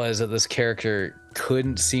stupid it was that this character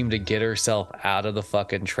couldn't seem to get herself out of the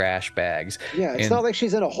fucking trash bags. Yeah, it's not like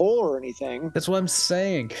she's in a hole or anything. That's what I'm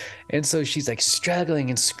saying. And so she's like struggling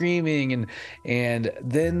and screaming, and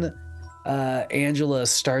then Angela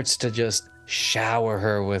starts to just shower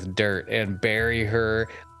her with dirt and bury her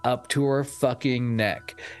up to her fucking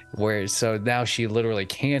neck, so now she literally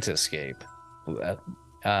can't escape.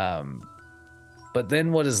 But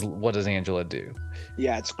then what does Angela do?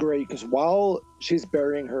 Yeah, it's great because while she's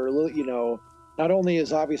burying her, not only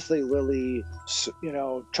is obviously Lily,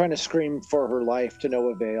 trying to scream for her life to no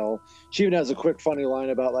avail, she even has a quick funny line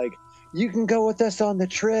about like, you can go with us on the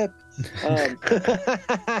trip.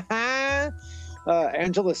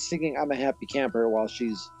 Angela's singing I'm a Happy Camper while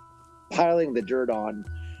she's piling the dirt on.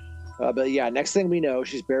 But yeah, next thing we know,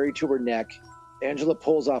 she's buried to her neck. Angela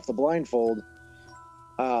pulls off the blindfold.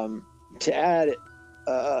 To add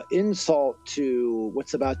insult to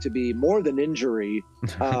what's about to be more than injury,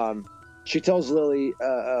 she tells Lily,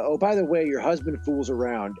 oh, by the way, your husband fools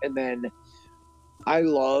around. And then I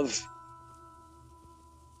love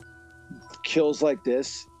kills like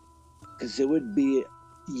this because it would be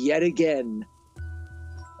yet again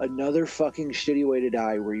another fucking shitty way to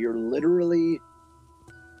die where you're literally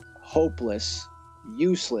hopeless,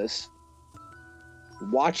 useless,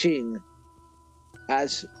 watching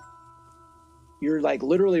as you're like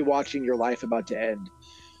literally watching your life about to end.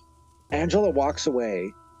 Angela walks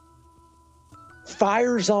away,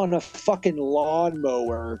 fires on a fucking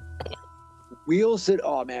lawnmower, wheels it,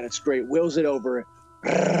 oh man, it's great, wheels it over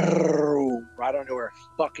right onto her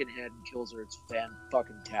fucking head and kills her. It's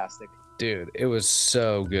fan-fucking-tastic. Dude, it was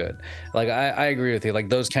so good. Like, I agree with you. Like,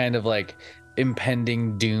 those kind of, like,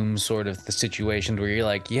 impending doom sort of the situations where you're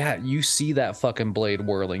like, yeah, you see that fucking blade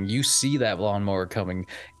whirling. You see that lawnmower coming.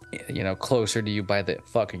 closer to you by the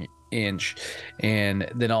fucking inch. And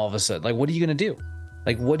then all of a sudden, like, what are you gonna do?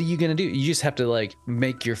 Like, what are you gonna do? You just have to like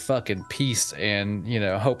make your fucking peace and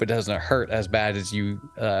hope it doesn't hurt as bad as you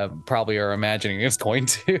probably are imagining it's going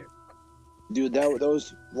to. Dude,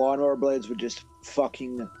 those lawnmower blades would just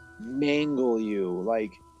fucking mangle you.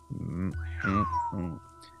 Like,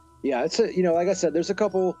 yeah, it's like I said, there's a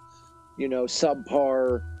couple,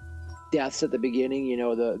 subpar deaths at the beginning.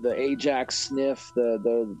 The Ajax sniff,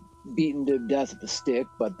 the beaten to death with the stick,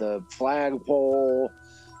 but the flagpole,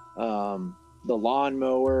 the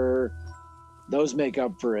lawnmower, those make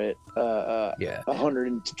up for it.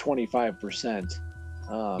 125%.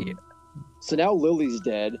 So now Lily's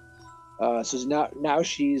dead. So now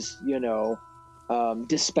she's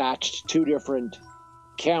dispatched 2 different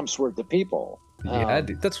camps worth of people.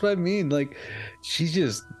 That's what I mean. Like, she's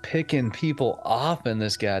just picking people off in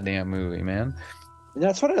this goddamn movie, man. And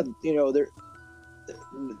that's what the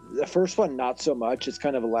first one, not so much. It's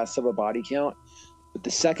kind of less of a body count, but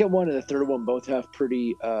the second one and the third one both have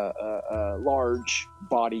pretty large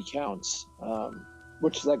body counts,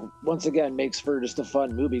 which, like, once again makes for just a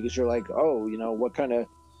fun movie because you're like, oh,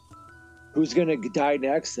 who's gonna die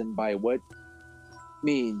next and by what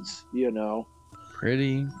means,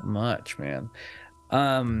 Pretty much, man.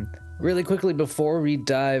 Really quickly before we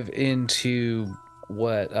dive into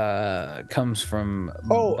what comes from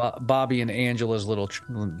Bobby and Angela's little that's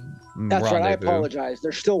rendezvous. right, I apologize.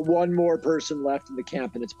 There's still one more person left in the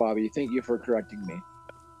camp, and it's Bobby. Thank you for correcting me.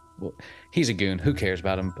 Well, he's a goon. Who cares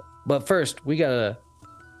about him? But first, we got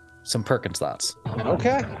some Perkins thoughts.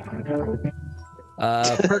 Okay.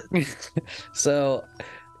 So,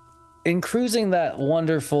 in cruising that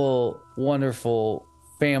wonderful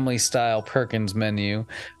family style Perkins menu,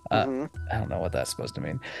 I don't know what that's supposed to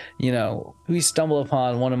mean. We stumble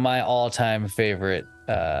upon one of my all-time favorite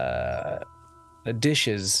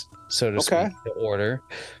dishes, so to speak, to order,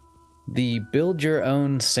 the build your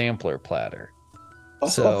own sampler platter.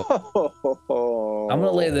 So I'm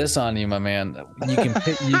gonna lay this on you, my man. You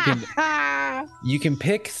can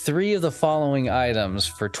pick 3 of the following items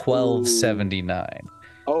for $12.79.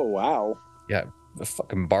 Oh wow! Yeah, a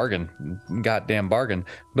fucking bargain, goddamn bargain.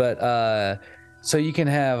 But so you can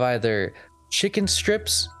have either chicken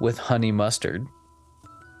strips with honey mustard,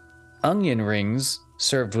 onion rings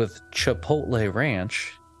served with chipotle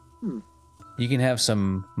ranch. You can have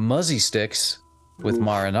some muzzy sticks with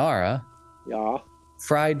marinara. Yeah.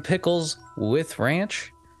 Fried pickles with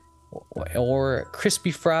ranch, or crispy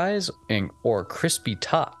fries or crispy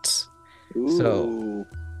tots. Ooh. So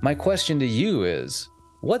my question to you is,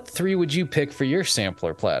 what 3 would you pick for your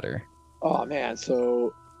sampler platter? Oh man,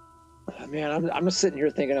 I'm just sitting here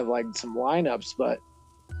thinking of like some lineups, but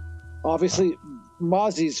obviously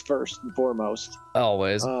Mozzie's first and foremost.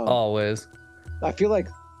 Always. I feel like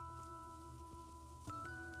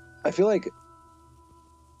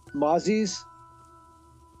Mozzie's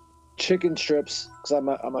chicken strips, because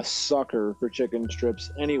I'm a sucker for chicken strips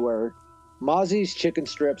anywhere. Mozzie's chicken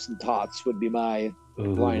strips and tots would be my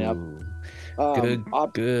lineup.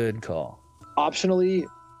 Good call. Optionally,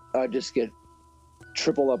 just get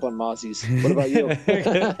triple up on Mozzie's. What about you?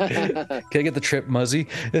 Can I get the trip Muzzy?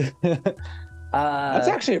 That's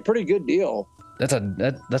actually a pretty good deal. That's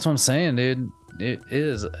what I'm saying, dude. It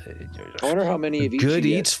is. I wonder how many of each. Good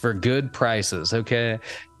eats for good prices. Okay,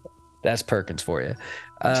 that's Perkins for you.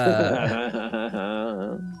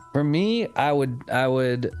 For me, I would,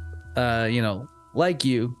 like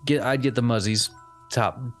you, I'd get the Muzzies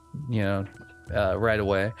top, right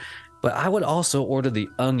away. But I would also order the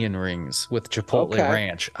onion rings with chipotle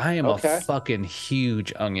ranch. I am a fucking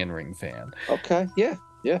huge onion ring fan. Okay, yeah.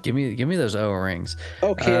 Give me those O-rings.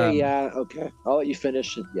 Okay, okay. I'll let you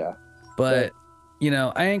finish it. Yeah. But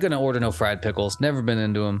I ain't gonna order no fried pickles. Never been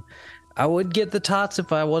into them. I would get the tots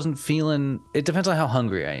if I wasn't feeling. It depends on how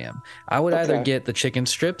hungry I am. I would either get the chicken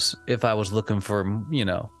strips if I was looking for a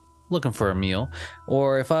meal,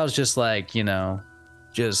 or if I was just like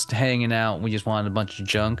just hanging out and we just wanted a bunch of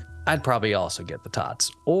junk, I'd probably also get the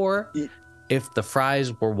tots. Or if the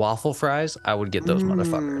fries were waffle fries, I would get those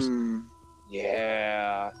motherfuckers.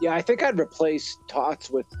 Yeah. I think I'd replace tots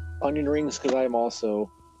with onion rings because I'm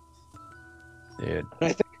also. Dude. I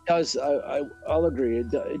think it does. I'll agree.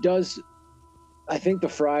 It does. I think the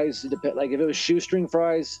fries depend. Like if it was shoestring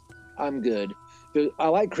fries, I'm good. I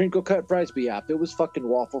like crinkle cut fries, but if it was fucking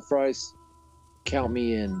waffle fries, count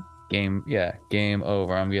me in. Game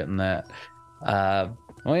over. I'm getting that. For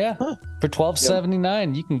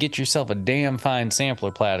 $12.79, you can get yourself a damn fine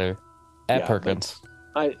sampler platter at Perkins.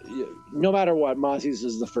 No matter what, Mozzie's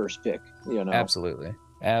is the first pick. Absolutely.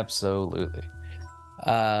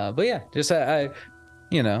 But yeah, just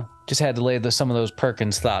just had to lay some of those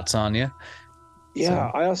Perkins thoughts on you.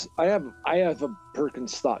 Yeah, So, I have a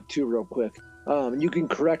Perkins thought too, real quick. You can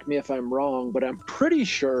correct me if I'm wrong, but I'm pretty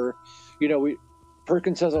sure,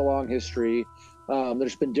 Perkins has a long history.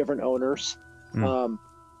 There's been different owners. I'm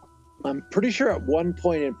pretty sure at one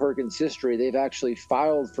point in Perkins' history, they've actually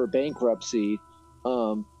filed for bankruptcy,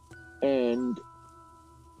 and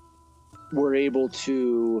were able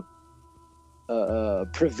to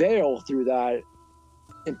prevail through that,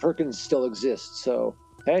 and Perkins still exists. So,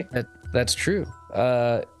 hey. that's true.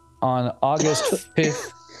 On August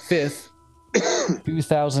 5th,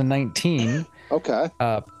 2019, Okay.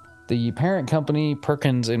 the parent company,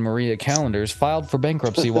 Perkins and Maria Calendars, filed for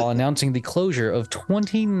bankruptcy while announcing the closure of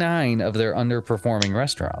 29 of their underperforming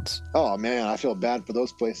restaurants. Oh, man, I feel bad for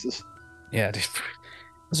those places. Yeah, dude,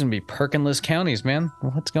 those are going to be Perkinless counties, man.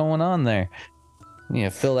 What's going on there? Yeah,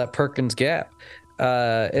 fill that Perkins gap.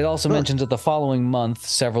 It also mentions that the following month,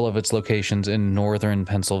 several of its locations in northern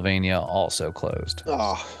Pennsylvania also closed.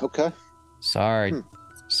 Oh, okay. Sorry,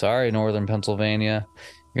 northern Pennsylvania.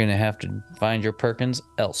 You're going to have to find your Perkins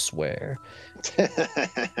elsewhere.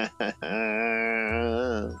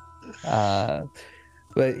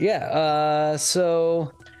 But yeah,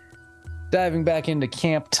 so diving back into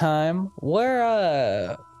camp time,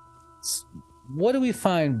 what do we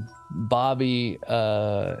find Bobby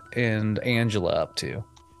and Angela up to?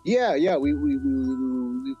 Yeah,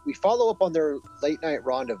 we follow up on their late night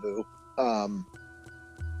rendezvous,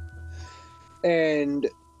 and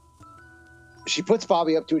she puts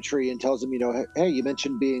Bobby up to a tree and tells him, hey, you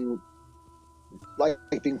mentioned being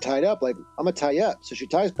tied up. Like, I'm gonna tie you up. So she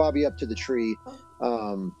ties Bobby up to the tree.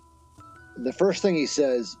 The first thing he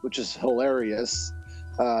says, which is hilarious,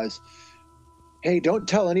 is, hey, don't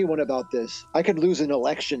tell anyone about this. I could lose an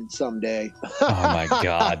election someday. Oh my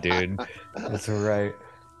God, dude. That's right.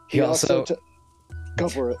 He also go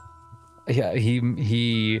for it. Yeah, he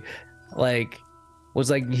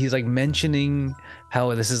he's mentioning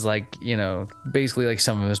how this is basically like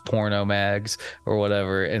some of his porno mags or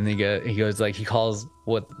whatever, and he calls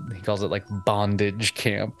it like bondage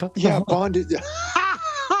camp. Yeah, bondage.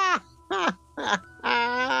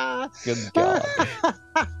 Good God.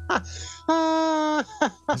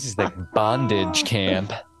 This is like bondage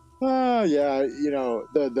camp. Yeah,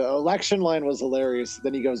 the election line was hilarious.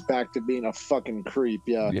 Then he goes back to being a fucking creep.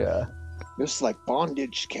 Yeah. This is like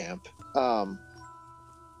bondage camp.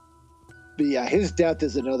 But yeah, his death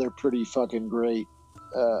is another pretty fucking great,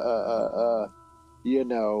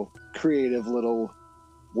 creative little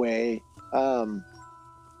way.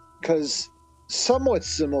 Because somewhat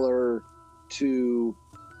similar to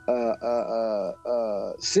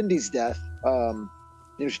Cindy's death,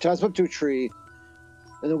 she ties him up to a tree,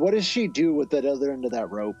 and then what does she do with that other end of that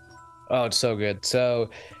rope? Oh, it's so good. So,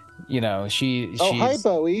 she's hi,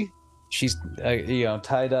 Bowie. She's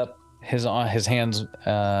tied up his hands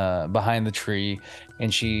behind the tree,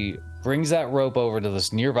 and she brings that rope over to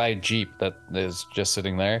this nearby Jeep that is just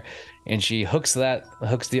sitting there, and she hooks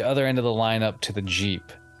the other end of the line up to the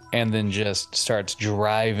Jeep, and then just starts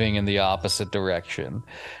driving in the opposite direction,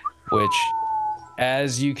 which,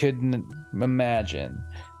 as you could imagine,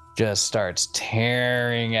 just starts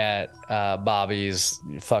tearing at Bobby's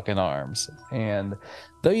fucking arms. And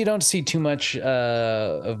though you don't see too much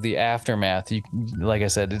of the aftermath, like I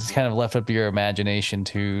said, it's kind of left up to your imagination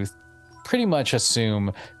to pretty much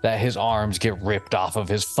assume that his arms get ripped off of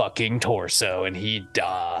his fucking torso and he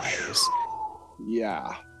dies.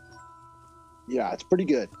 Yeah, it's pretty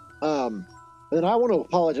good. And then I want to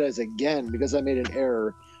apologize again because I made an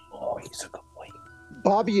error. Oh, he's a good boy.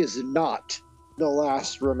 Bobby is not the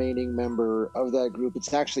last remaining member of that group.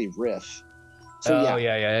 It's actually Riff. So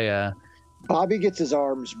yeah. Bobby gets his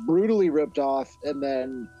arms brutally ripped off and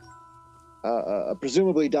then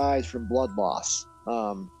presumably dies from blood loss.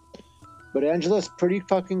 But Angela's pretty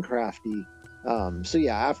fucking crafty. So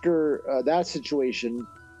yeah, after that situation,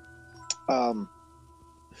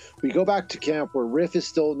 we go back to camp where Riff is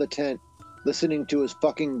still in the tent listening to his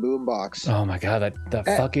fucking boombox. Oh my God, that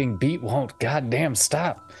fucking beat won't goddamn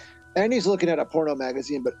stop. And he's looking at a porno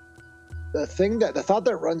magazine, but the thought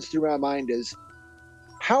that runs through my mind is,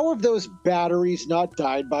 how have those batteries not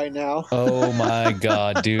died by now? Oh my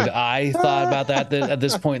God, dude. I thought about that at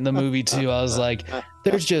this point in the movie too. I was like,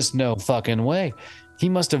 there's just no fucking way. He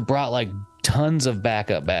must have brought like tons of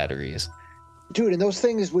backup batteries. Dude, and those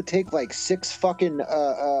things would take like 6 fucking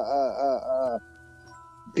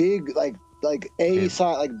big like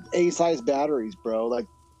A-size batteries, bro. Like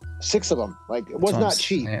 6 of them. Like it was not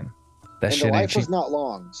cheap. Man, and the life was not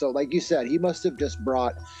long. So like you said, he must have just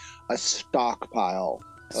brought a stockpile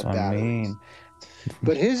of batteries.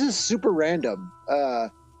 but his is super random.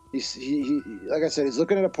 He like I said, he's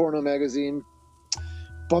looking at a porno magazine,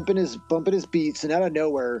 bumping his beats, and out of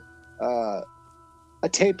nowhere, a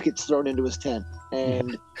tape gets thrown into his tent,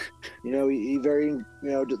 and he very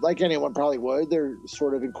like anyone probably would. They're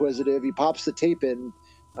sort of inquisitive. He pops the tape in,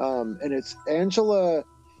 and it's Angela,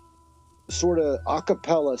 sort of a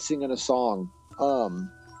cappella singing a song,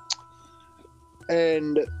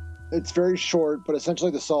 and it's very short, but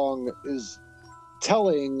essentially the song is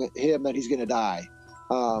telling him that he's gonna die.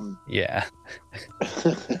 Yeah.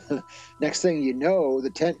 Next thing you know, the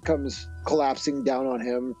tent comes collapsing down on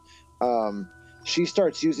him. She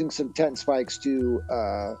starts using some tent spikes to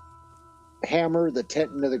hammer the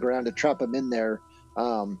tent into the ground to trap him in there.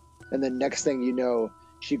 And then next thing you know,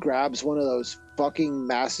 she grabs one of those fucking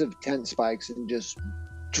massive tent spikes and just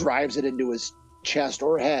drives it into his chest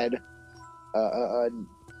or head.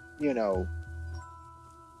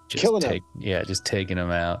 Just killing him. Yeah, just taking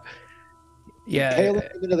him out. Yeah. Impaling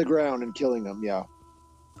him into the ground and killing him. Yeah.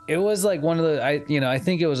 It was like one of the, I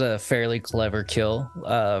think it was a fairly clever kill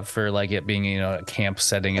for like it being, a camp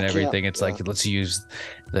setting and everything. It's like, let's use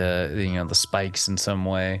the spikes in some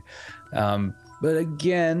way. But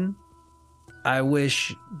again, I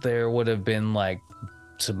wish there would have been like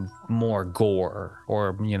some more gore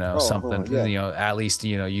or, something, at least,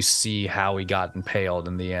 you see how he got impaled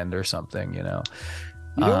in the end or something,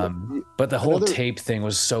 but the whole tape thing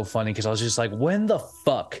was so funny because I was just like, when the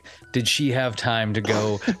fuck did she have time to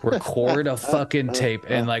go record a fucking tape?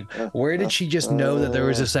 And like, where did she just know that there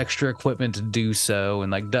was this extra equipment to do so?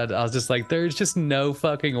 And like, I was just like, there's just no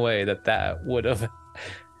fucking way that would have.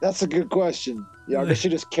 That's a good question. Yeah, does she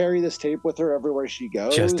just carry this tape with her everywhere she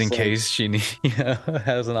goes? Just in case she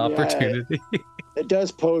has an opportunity. It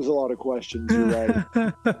does pose a lot of questions, you're right.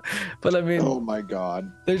 But I mean, oh my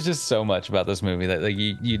god, there's just so much about this movie that like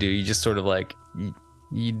you just sort of like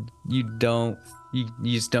you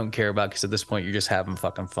just don't care about, because at this point you're just having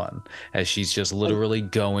fucking fun as she's just literally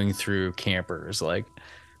going through campers like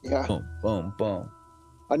boom boom boom.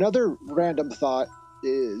 Another random thought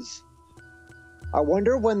is, I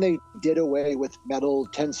wonder when they did away with metal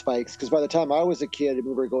tent spikes, because by the time I was a kid and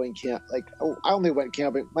we were going camp, I only went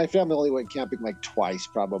camping. My family only went camping like twice,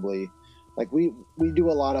 probably. Like we do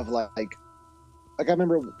a lot of like I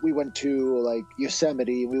remember we went to like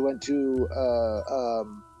Yosemite, we went to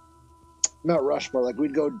Mount Rushmore. Like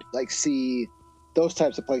we'd go like see those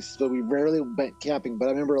types of places, but we rarely went camping. But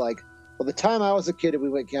I remember like, well, the time I was a kid and we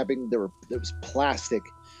went camping, there was plastic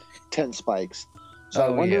tent spikes. So I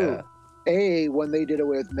wonder. A, when they did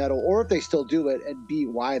away with metal, or if they still do it, and B,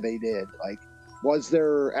 why they did. Like, was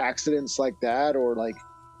there accidents like that, or like,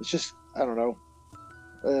 it's just, I don't know.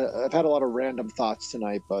 I've had a lot of random thoughts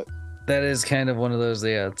tonight, but that is kind of one of those.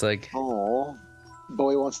 Yeah, it's like, oh,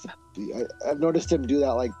 Bowie wants to. I've noticed him do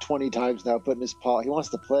that like 20 times now, putting his paw. He wants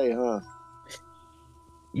to play, huh?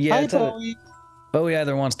 Yeah, Bowie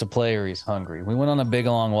either wants to play or he's hungry. We went on a big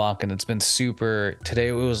long walk, and it's been super. Today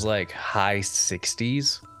it was like high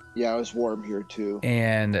 60s. Yeah, it was warm here too.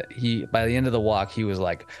 And by the end of the walk, he was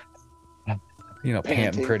like,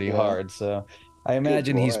 panting pretty hard. So I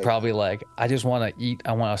imagine he's probably like, I just want to eat.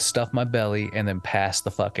 I want to stuff my belly and then pass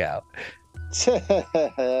the fuck out.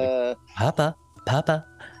 Like, Papa,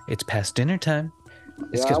 it's past dinner time.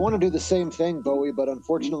 I want to do the same thing, Bowie, but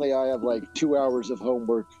unfortunately I have like 2 hours of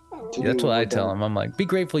homework to do. That's what I tell him. I'm like, be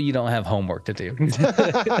grateful you don't have homework to do.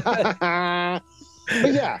 But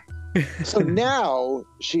yeah. So now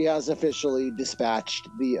she has officially dispatched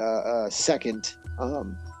the second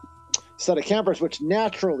set of campers, which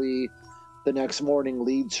naturally the next morning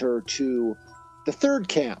leads her to the third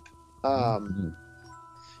camp.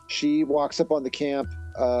 She walks up on the camp,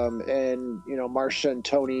 and Marcia and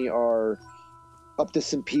Tony are up to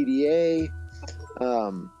some PDA.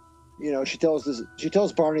 She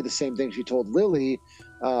tells Barney the same thing she told Lily,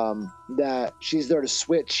 that she's there to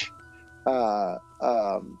switch.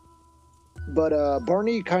 But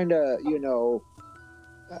Barney kind of,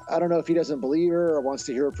 I don't know if he doesn't believe her or wants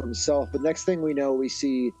to hear it for himself. But next thing we know, we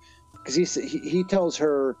see, because he tells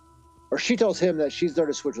her, or she tells him that she's there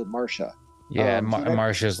to switch with Marcia. Yeah,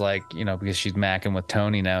 Marcia's like, because she's macking with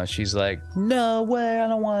Tony now. She's like, no way, I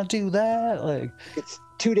don't want to do that. Like, it's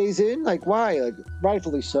 2 days in. Like, why? Like,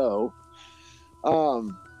 rightfully so.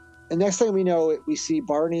 And next thing we know, we see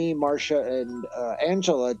Barney, Marcia, and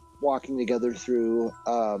Angela walking together through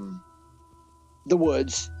the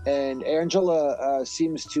woods, and Angela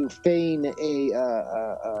seems to feign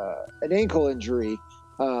an ankle injury,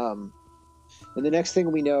 and the next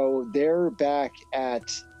thing we know, they're back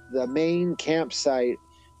at the main campsite,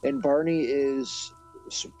 and Barney is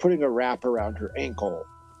putting a wrap around her ankle.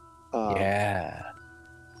 Yeah.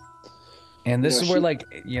 And this You know, is where she-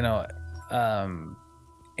 like,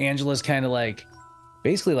 Angela's kind of like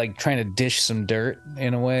basically like trying to dish some dirt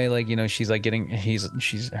in a way. Like, she's like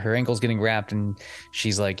she's her ankle's getting wrapped, and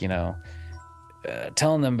she's like,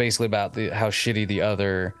 telling them basically about how shitty the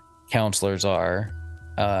other counselors are.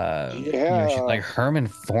 She's like, Yeah. Herman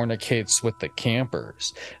fornicates with the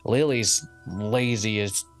campers. Lily's lazy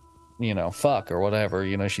as, fuck or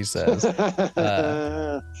whatever, she says,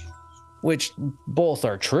 which both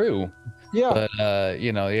are true. Yeah. But,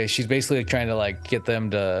 yeah, she's basically trying to like get them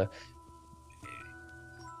to,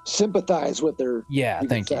 Sympathize with her. yeah, you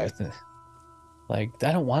thank could you. say. Like,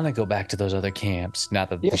 I don't want to go back to those other camps. Not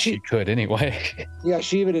that Yeah, she could anyway. Yeah,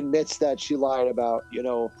 she even admits that she lied about,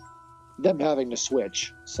 them having to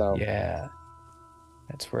switch. So Yeah,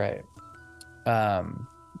 that's right. And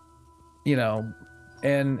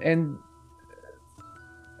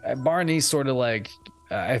Barney's sort of like,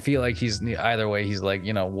 I feel like he's either way. He's like,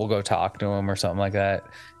 we'll go talk to him or something like that.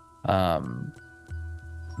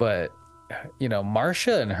 But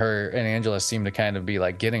Marcia and her and Angela seem to kind of be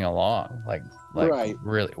like getting along, like Right.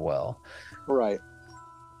 really well. Right.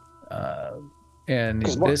 And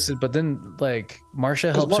 'Cause but then like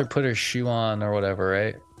Marcia helps her put her shoe on or whatever,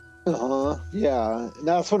 right? Yeah. And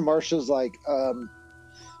that's when Marsha's like,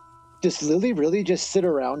 does Lily really just sit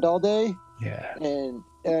around all day? Yeah. And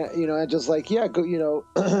Angela's like, yeah, go,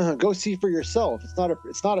 go see for yourself. It's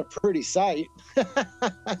not a pretty sight.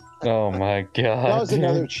 Oh my god. That was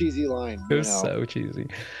another cheesy line. It was so cheesy.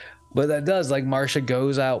 But that does, like, Marcia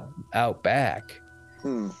goes out back.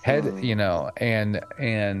 And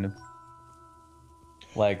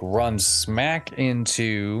like runs smack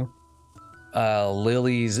into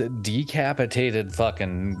Lily's decapitated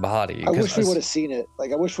fucking body. I wish we would have seen it.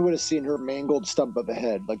 Like, I wish we would have seen her mangled stump of a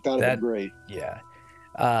head. Like, that'd have been great. Yeah.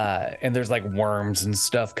 And there's like worms and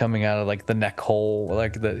stuff coming out of like the neck hole,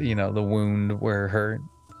 like the the wound where her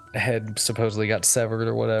head supposedly got severed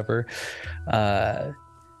or whatever.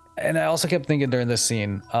 And I also kept thinking during this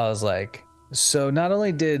scene, I was like, so not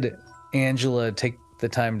only did Angela take the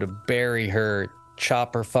time to bury her,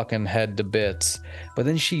 chop her fucking head to bits, but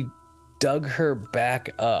then she dug her back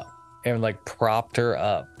up and like propped her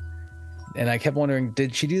up. And I kept wondering,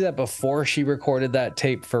 did she do that before she recorded that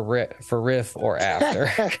tape for Riff or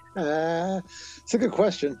after? It's a good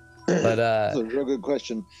question. But That's a real good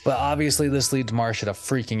question. But obviously this leads Marcia to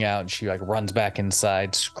freaking out, and she like runs back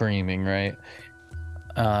inside screaming, right?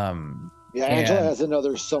 Yeah, Angela has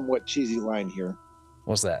another somewhat cheesy line here.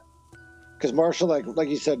 What's that? Because Marcia, like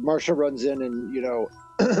you said, Marcia runs in and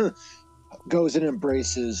goes and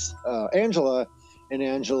embraces Angela, and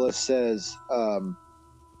Angela says,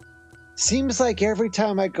 seems like every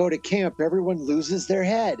time I go to camp, everyone loses their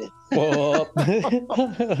head. Oh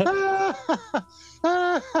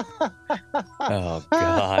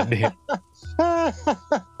God.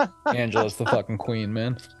 Angela's the fucking queen,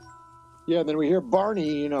 man. Yeah, and then we hear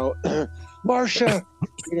Barney, Marcia,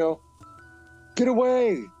 get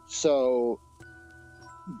away. So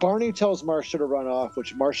Barney tells Marcia to run off,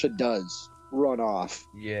 which Marcia does run off.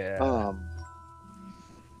 Yeah.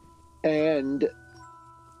 And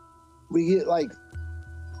we get like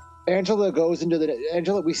Angela goes into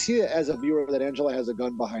we see it as a viewer that Angela has a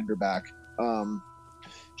gun behind her back.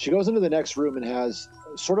 She goes into the next room and has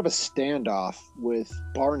sort of a standoff with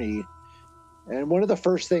Barney. And one of the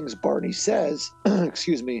first things Barney says,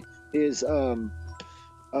 excuse me, is, are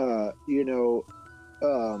you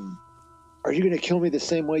going to kill me the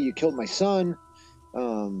same way you killed my son?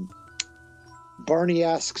 Barney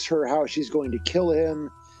asks her how she's going to kill him,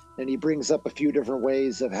 and he brings up a few different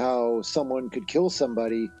ways of how someone could kill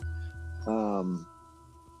somebody.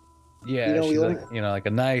 Yeah, like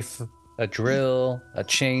a knife, a drill, a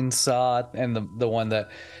chainsaw, and the one that,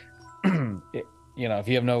 if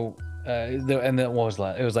you have no, and then what was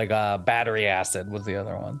that? It was like battery acid was the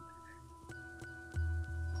other one.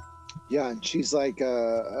 Yeah, and she's like,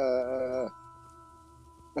 I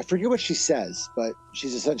forget what she says, but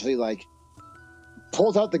she's essentially like,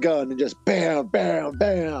 pulls out the gun and just bam, bam,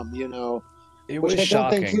 bam, It which was I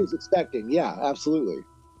shocking. don't think he was expecting. Yeah, absolutely.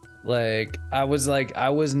 Like, I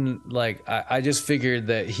just figured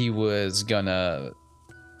that he was gonna,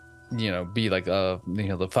 be like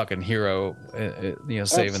the fucking hero, saving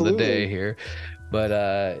Absolutely. the day here.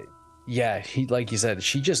 But yeah, he, like you said,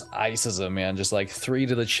 she just ices him, man, just like 3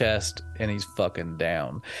 to the chest, and he's fucking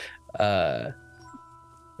down.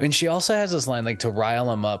 And she also has this line like to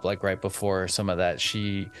rile him up, like right before some of that,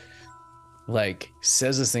 she like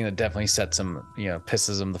says this thing that definitely sets him,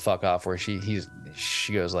 pisses him the fuck off, where she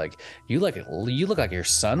goes like, you look like your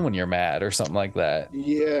son when you're mad, or something like that.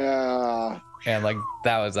 Yeah. And like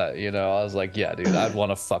that was that, I was like, yeah, dude, I'd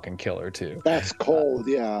want to fucking kill her too. That's cold.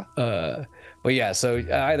 Yeah. But yeah, so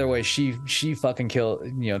either way, she fucking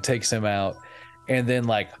takes him out, and then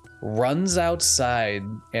like runs outside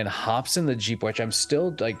and hops in the Jeep, which I'm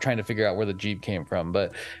still like trying to figure out where the Jeep came from,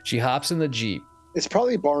 but she hops in the Jeep. It's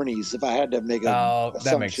probably Barney's, if I had to make a assumption.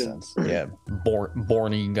 That makes sense. Yeah.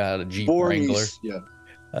 Barney got a Jeep Wrangler.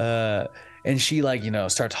 Yeah. And she like,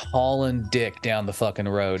 starts hauling dick down the fucking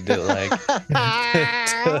road to like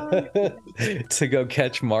to go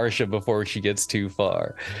catch Marcia before she gets too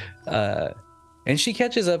far. And she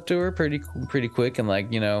catches up to her pretty quick, and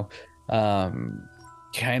like,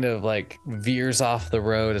 kind of like veers off the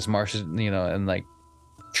road as Marcia, and like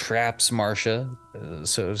traps Marcia,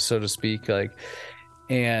 so to speak, like,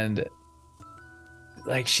 and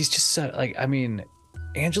like she's just so, like, I mean,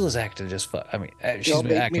 Angela's acting just she's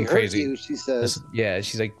been acting crazy. You, she says, yeah,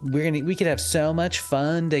 she's like, we could have so much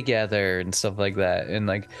fun together and stuff like that, and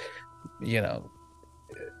like,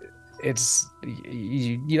 it's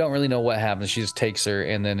you don't really know what happens. She just takes her,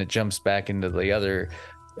 and then it jumps back into the other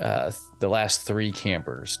the last three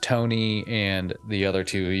campers, Tony and the other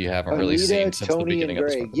two you haven't really seen since Tony the beginning and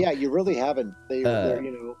of Greg. this. Yeah, you really haven't.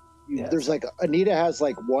 There's like Anita has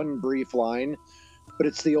like one brief line, but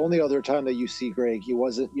it's the only other time that you see Greg. He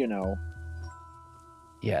wasn't,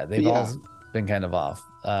 Yeah, they've all been kind of off.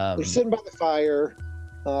 They're sitting by the fire.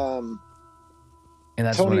 And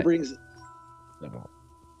that's Tony brings.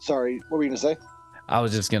 Sorry, what were you gonna say? I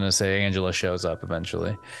was just gonna say Angela shows up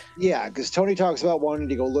eventually. Yeah, because Tony talks about wanting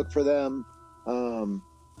to go look for them.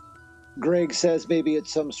 Greg says maybe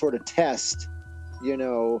it's some sort of test,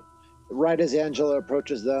 right as Angela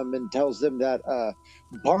approaches them and tells them that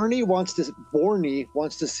Barney wants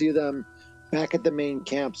to see them back at the main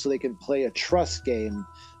camp so they can play a trust game.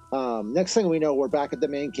 Next thing we know, we're back at the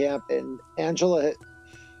main camp, and Angela,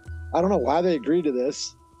 I don't know why they agreed to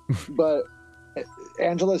this, but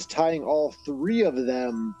Angela's tying all three of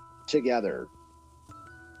them together.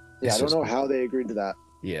 Yeah, I don't know how they agreed to that.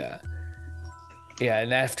 Yeah. Yeah,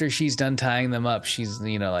 and after she's done tying them up, she's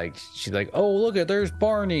like, oh, look there's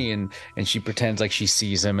Barney, and she pretends like she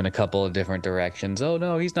sees him in a couple of different directions. Oh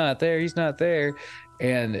no, he's not there,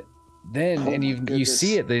 and then you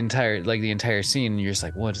see it the entire scene, and you're just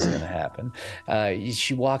like, what is gonna happen?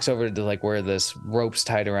 She walks over to like where this rope's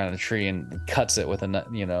tied around a tree and cuts it with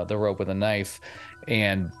the rope with a knife,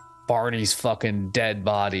 and Barney's fucking dead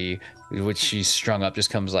body, which she's strung up, just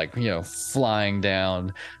comes like flying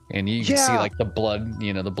down, and you can see like the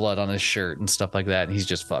blood on his shirt and stuff like that, and he's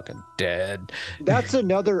just fucking dead. That's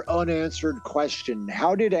another unanswered question.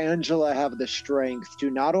 How did Angela have the strength to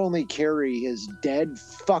not only carry his dead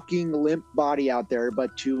fucking limp body out there,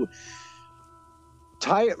 but to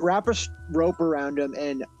wrap a rope around him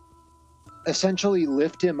and essentially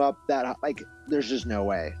lift him up? That like, there's just no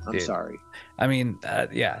way. I'm sorry. I mean,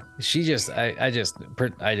 she just, I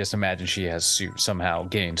just imagine she has somehow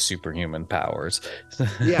gained superhuman powers.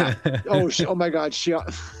 Yeah. Oh my God. She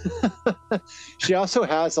also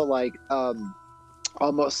has a like,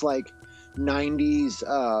 almost like 90s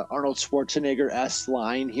Arnold Schwarzenegger-esque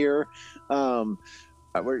line here,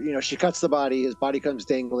 where she cuts the body, his body comes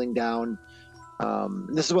dangling down.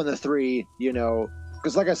 And this is when the three,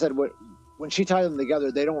 because like I said, when she tied them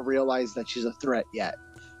together, they don't realize that she's a threat yet.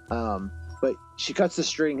 But she cuts the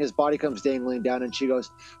string, his body comes dangling down, and she goes,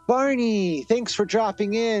 Barney, thanks for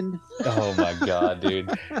dropping in. Oh my God,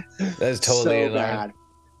 dude. That's totally so bad.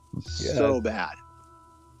 Yeah. So bad.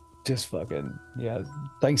 Just fucking, yeah.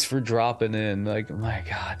 Thanks for dropping in. Like, oh my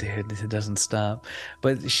God, dude, it doesn't stop.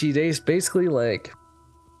 But she basically like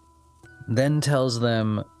then tells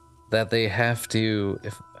them that they have to,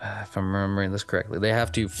 if I'm remembering this correctly, they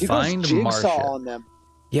have to find Marcia on them.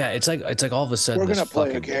 Yeah, it's like all of a sudden we're gonna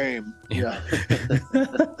play a game. Yeah.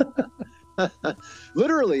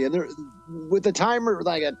 Literally, and there with the timer,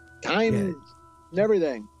 like a time and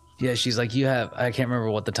everything. Yeah, she's like, I can't remember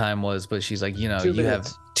what the time was, but she's like, you have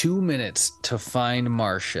 2 minutes to find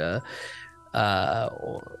Marcia.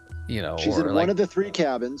 She's in one of the three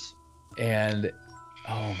cabins. And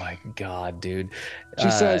oh my God, dude. She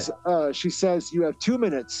says you have 2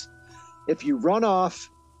 minutes. If you run off,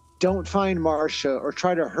 don't find Marcia, or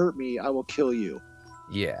try to hurt me, I will kill you.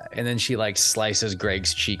 Yeah, and then she like slices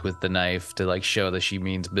Greg's cheek with the knife to like show that she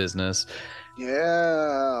means business.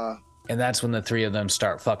 Yeah. And that's when the three of them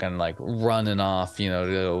start fucking like running off, to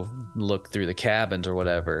go look through the cabins or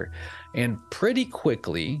whatever. And pretty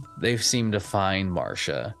quickly, they seem to find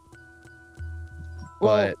Marcia.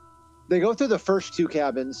 Well, they go through the first 2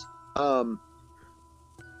 cabins,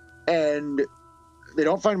 and they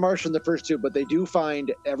don't find Marsha in the first 2, but they do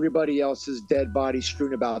find everybody else's dead bodies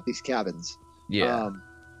strewn about these cabins. Yeah.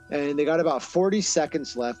 And they got about 40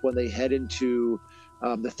 seconds left when they head into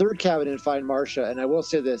the 3rd cabin and find Marsha. And I will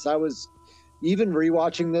say this, I was even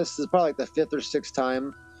rewatching this is probably like the 5th or 6th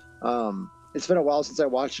time. It's been a while since I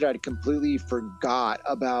watched it. I completely forgot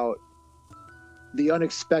about the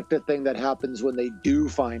unexpected thing that happens when they do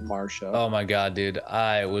find Marsha. Oh my God, dude.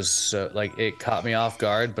 I was so like, it caught me off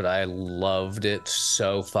guard, but I loved it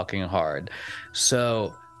so fucking hard.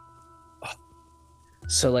 So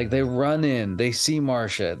like they run in, they see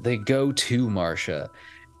Marsha, they go to Marsha,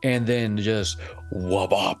 and then just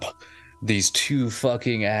whoop up. These 2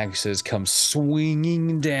 fucking axes come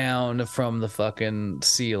swinging down from the fucking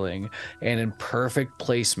ceiling, and in perfect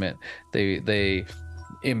placement, they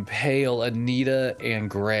impale Anita and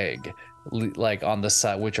Greg like on the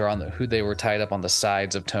side, which are on the who they were tied up on the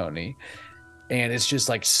sides of Tony. And it's just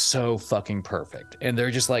like so fucking perfect. And they're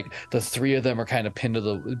just like the 3 of them are kind of pinned to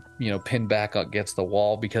the, pinned back against the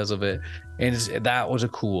wall because of it. And that was a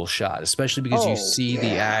cool shot, especially because you see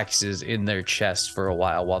the axes in their chests for a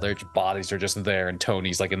while their bodies are just there and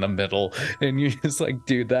Tony's like in the middle. And you're just like,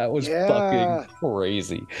 dude, that was fucking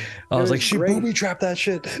crazy. I was like, she booby trapped that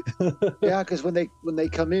shit. Yeah, because when they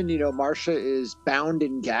come in, Marsha is bound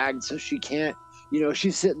and gagged, so she can't,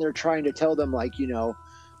 she's sitting there trying to tell them like,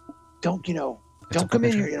 don't come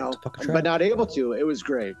in here, but not able to. It was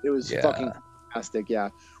great. It was fucking fantastic. Yeah.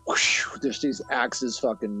 Whoosh, there's these axes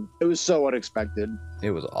fucking, it was so unexpected. It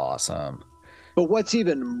was awesome. But what's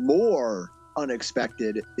even more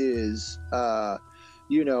unexpected is,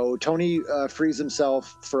 Tony frees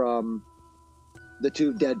himself from the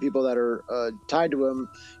 2 dead people that are tied to him,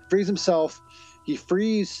 frees himself. He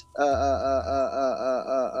frees Marsha,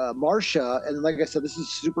 and like I said, this is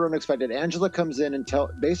super unexpected. Angela comes in and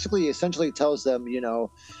essentially tells them,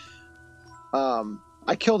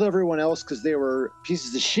 I killed everyone else because they were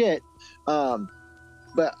pieces of shit,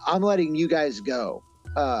 but I'm letting you guys go.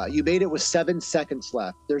 You made it with 7 seconds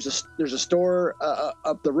left. There's a store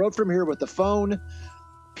up the road from here with the phone.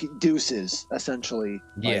 Deuces, essentially.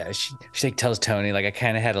 Yeah, like, she like tells Tony like, I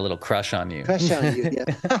kind of had a little crush on you. Yeah.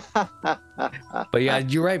 But yeah,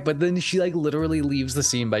 you're right. But then she like literally leaves the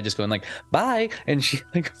scene by just going like, bye, and she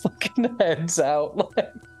like fucking heads out.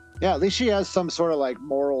 Like, yeah, at least she has some sort of like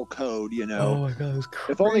moral code, Oh my God, it was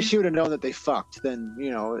crazy. If only she would have known that they fucked, then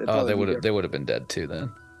they would have been dead too then.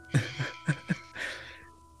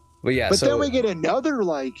 But yeah, then we get another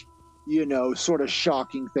like, sort of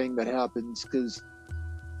shocking thing that happens, because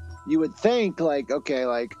you would think like, okay,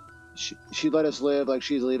 like she let us live, like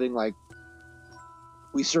she's leaving, like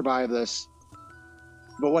we survive this,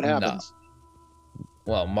 but what happens? No.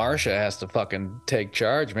 Well, Marsha has to fucking take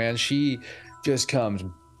charge, man. She just comes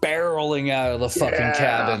barreling out of the fucking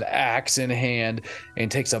cabin, axe in hand,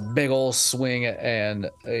 and takes a big old swing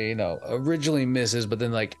and originally misses, but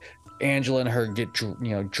then like Angela and her get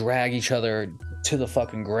drag each other to the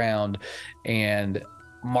fucking ground, and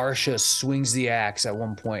Marsha swings the axe at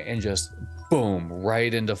one point and just boom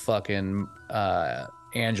right into fucking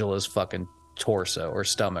Angela's fucking torso or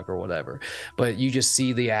stomach or whatever. But you just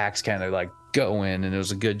see the axe kind of like go in, and it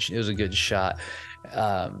was a good shot.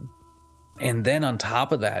 And then on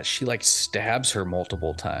top of that, she like stabs her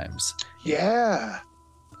multiple times. Yeah.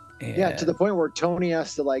 Yeah, to the point where Tony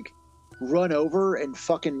has to like run over and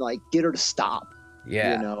fucking like get her to stop.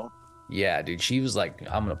 Yeah. Yeah, dude, she was like,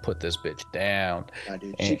 I'm going to put this bitch down. Yeah,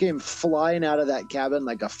 dude. She came flying out of that cabin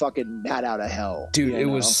like a fucking bat out of hell. Dude, it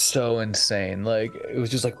was so insane. Like, it was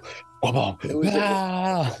just like, boom, boom.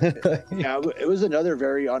 Yeah, it was another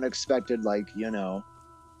very unexpected, like, Yeah.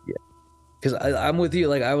 Because I'm with you.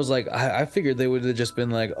 Like, I was like, I figured they would have just been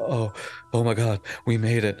like, oh my God, we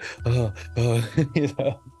made it.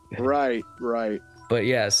 Right. But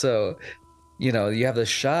yeah, so... you have the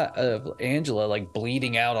shot of Angela like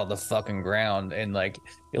bleeding out on the fucking ground, and like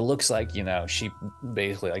it looks like she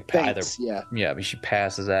basically like but she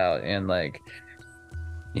passes out, and like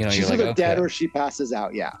she's you're like, either okay. dead or she passes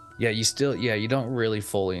out. You don't really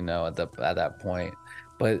fully know at that point,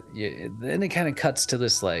 but then it kind of cuts to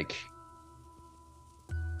this like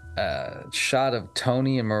shot of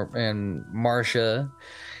Tony and Marsha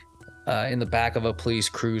in the back of a police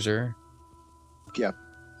cruiser. Yeah,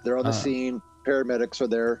 they're on the scene. Paramedics are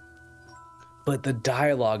there. But the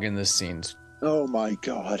dialogue in this scene's, oh my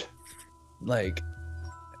God. Like,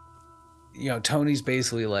 Tony's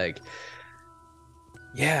basically like,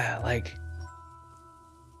 yeah, like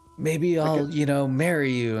maybe I'll,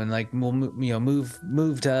 marry you, and like we'll,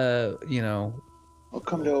 move to, I'll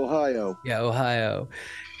come to Ohio. Yeah, Ohio.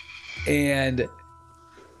 And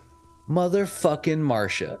motherfucking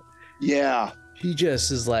Marcia. Yeah. She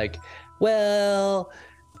just is like, well,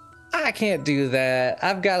 I can't do that.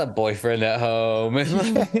 I've got a boyfriend at home. Which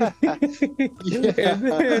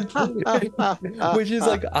is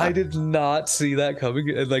like, I did not see that coming.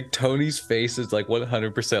 And like Tony's face is like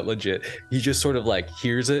 100% legit. He just sort of like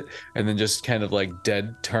hears it and then just kind of like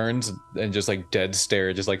dead turns and just like dead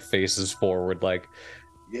stare, just like faces forward. Like,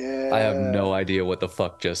 Yeah. I have no idea what the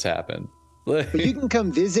fuck just happened. But you can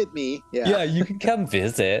come visit me. Yeah. Yeah, you can come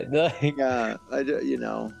visit. Yeah,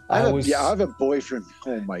 I have a boyfriend.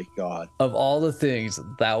 Oh my god! Of all the things,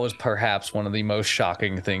 that was perhaps one of the most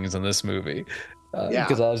shocking things in this movie.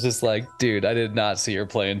 Because I was just like, dude, I did not see her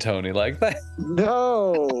playing Tony like that.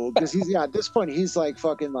 No, because at this point he's like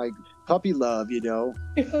fucking like puppy love, Yeah,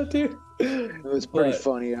 dude. It was pretty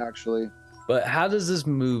funny actually. But how does this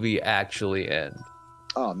movie actually end?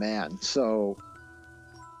 Oh man, so.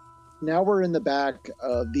 Now we're in the back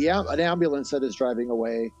of an ambulance that is driving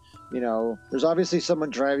away. There's obviously someone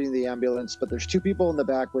driving the ambulance, but there's two people in the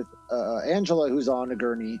back with Angela, who's on a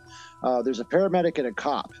gurney. There's a paramedic and a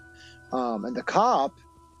cop. And the cop,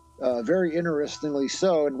 very interestingly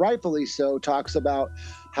so, and rightfully so, talks about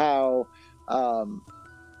how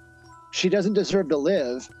she doesn't deserve to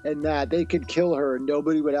live and that they could kill her and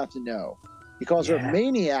nobody would have to know. He calls her a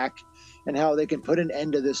maniac and how they can put an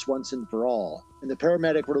end to this once and for all. And the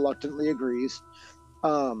paramedic reluctantly agrees.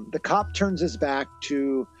 The cop turns his back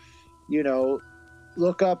to,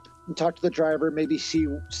 look up and talk to the driver, maybe see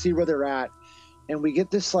where they're at. And we get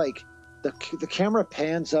this, like, the camera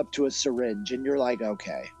pans up to a syringe, and you're like,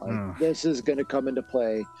 okay, this is going to come into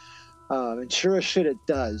play. And sure as shit, it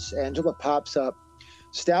does. Angela pops up,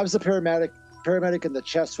 stabs the paramedic in the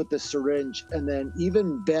chest with the syringe, and then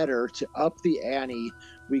even better, to up the ante,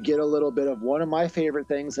 we get a little bit of one of my favorite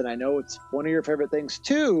things, and I know it's one of your favorite things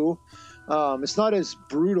too. It's not as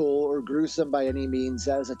brutal or gruesome by any means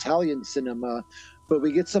as Italian cinema, but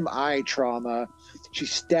we get some eye trauma. She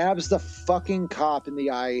stabs the fucking cop in the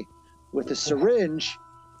eye with a syringe,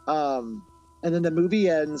 and then the movie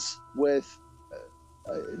ends with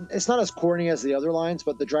it's not as corny as the other lines,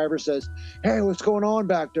 but the driver says, "Hey, what's going on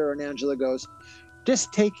back there?" And Angela goes,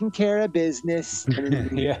 "Just taking care of business."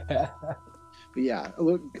 Yeah. But yeah,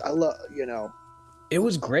 look, I love, It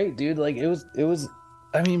was great, dude. Like it was.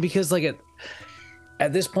 I mean, because like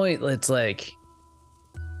at this point, it's like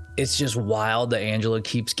it's just wild that Angela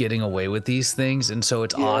keeps getting away with these things, and so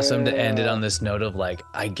it's awesome to end it on this note of like,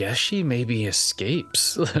 I guess she maybe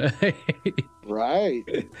escapes. Right.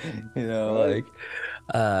 Like.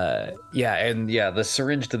 The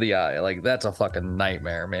syringe to the eye, like that's a fucking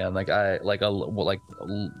nightmare, man. Like a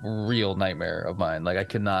real nightmare of mine. Like I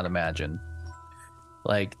could not imagine.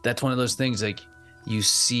 Like that's one of those things like you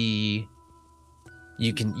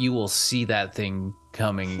will see that thing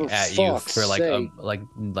coming at you for like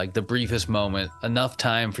the briefest moment, enough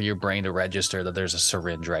time for your brain to register that there's a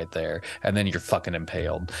syringe right there, and then you're fucking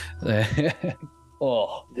impaled.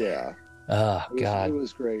 Oh yeah. Oh god. It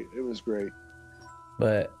was great. It was great.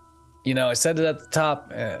 But, I said it at the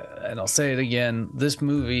top, and I'll say it again. This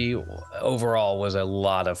movie overall was a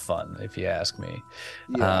lot of fun, if you ask me.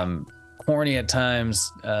 Yeah. Corny at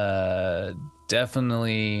times,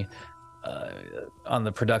 definitely on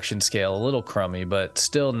the production scale, a little crummy, but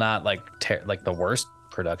still not like the worst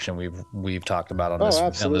production we've talked about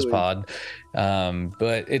on this pod.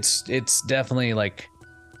 But it's definitely like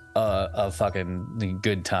a fucking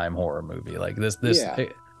good time horror movie. Like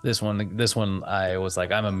this one, I was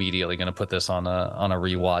like, I'm immediately gonna put this on a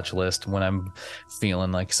rewatch list when I'm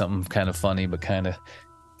feeling like something kind of funny but kind of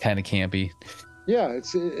campy. Yeah,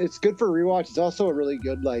 it's good for rewatch. It's also a really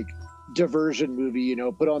good like diversion movie.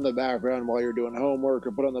 Put on the background while you're doing homework,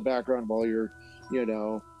 or put on the background while you're,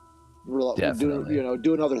 doing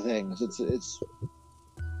other things. It's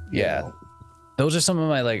yeah. Those are some of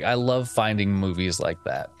my I love finding movies like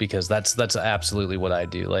that, because that's absolutely what I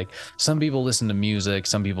do. Like some people listen to music,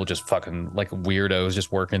 some people just fucking like weirdos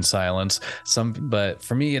just work in silence. But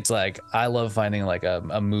for me, it's like I love finding like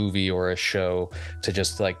a movie or a show to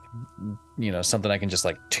just like something I can just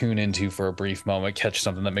like tune into for a brief moment, catch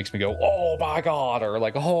something that makes me go, oh my god, or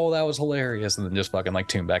like, oh, that was hilarious, and then just fucking like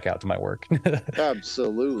tune back out to my work.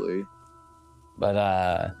 Absolutely.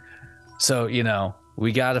 But so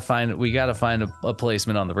we gotta find a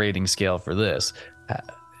placement on the rating scale for this.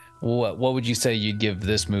 What would you say you'd give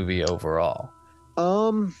this movie overall?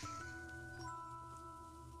 I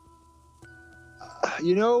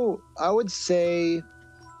would say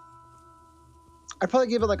I'd probably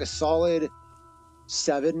give it like a solid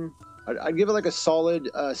 7. I'd give it like a solid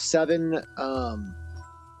 7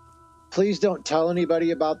 please don't tell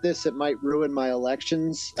anybody about this. It might ruin my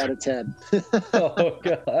elections. Out of 10. Oh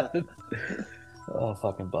God. Oh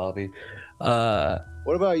fucking Bobby.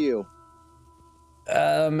 What about you?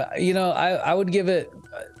 You know, I would give it.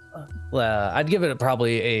 I'd give it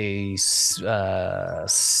probably a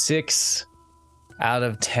 6 out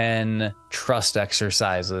of 10 trust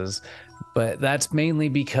exercises, but that's mainly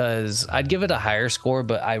because I'd give it a higher score,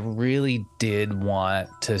 but I really did want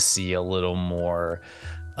to see a little more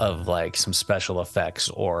of like some special effects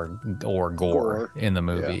or gore in the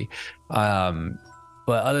movie. Yeah.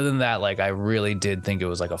 But other than that, like I really did think it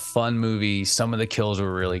was like a fun movie. Some of the kills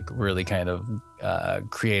were really kind of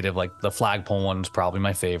creative. Like the flagpole one was probably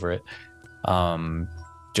my favorite,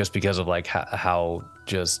 just because of like how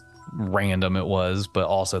just random it was, but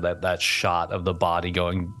also that shot of the body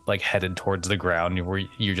going like headed towards the ground, where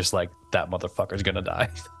you're just like, that motherfucker's gonna die.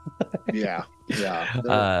 Yeah,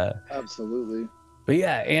 absolutely. But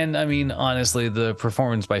yeah, and I mean, honestly, the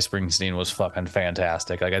performance by Springsteen was fucking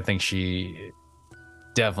fantastic. Like I think she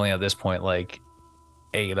definitely at this point like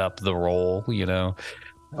ate up the role, you know.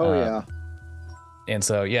 Yeah. And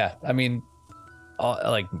so yeah, I mean,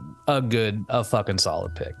 like a fucking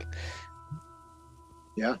solid pick.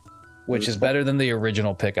 Yeah. Which is better than the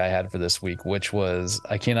original pick I had for this week, which was,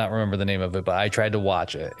 I cannot remember the name of it, but I tried to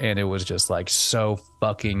watch it and it was just like so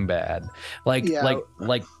fucking bad. Like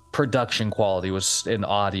production quality was, and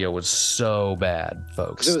audio was so bad,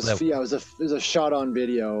 folks. It was a shot on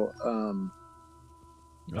video.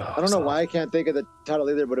 I don't know why I can't think of the title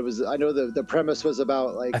either, but it was, I know the premise was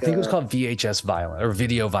about like, I think it was called VHS violence or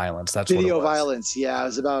video violence. That's video what it was. Violence. Yeah. It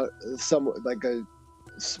was about some, like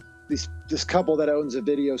this couple that owns a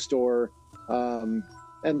video store, and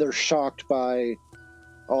they're shocked by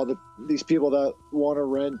all these people that want to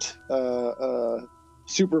rent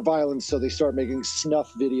super violence, so they start making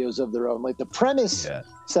snuff videos of their own. Like the premise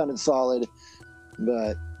sounded solid,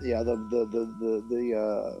 but yeah,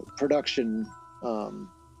 the production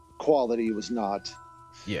quality was not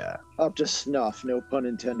up to snuff, no pun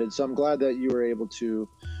intended. So I'm glad that you were able to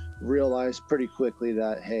realize pretty quickly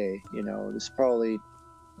that, hey, you know, this probably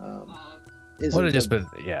would have just been,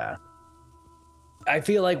 I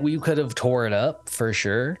feel like we could have tore it up for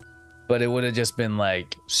sure, but it would have just been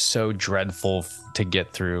like so dreadful to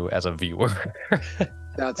get through as a viewer.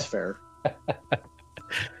 That's fair.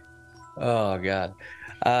 Oh God.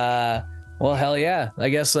 Well, hell yeah. I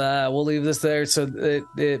guess we'll leave this there. So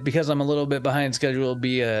it because I'm a little bit behind schedule, it'll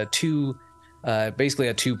be basically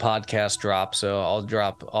a 2 podcast drop. So I'll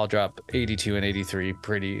drop 82 and 83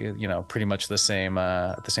 pretty much the same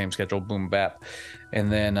schedule, boom bap.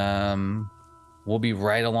 And then we'll be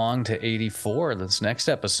right along to 84 this next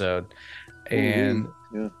episode. And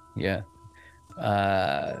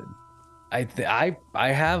I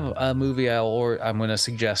have a movie I'm going to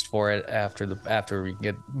suggest for it after we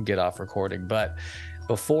get off recording. But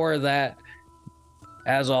before that,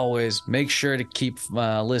 as always, make sure to keep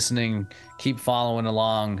listening, keep following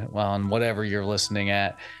along on whatever you're listening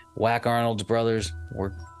at. WacArnold's brothers,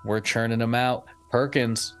 we're churning them out.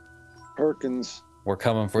 Perkins, we're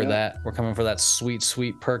coming for that. We're coming for that sweet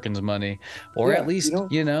Perkins money, or at least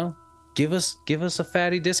give us a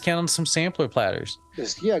fatty discount on some sampler platters.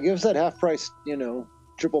 Give us that half price,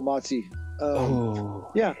 triple Mozzie.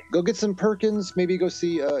 Go get some Perkins. Maybe go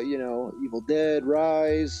see Evil Dead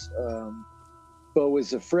Rise. Beau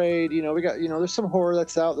is Afraid. We got there's some horror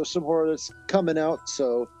that's out. There's some horror that's coming out.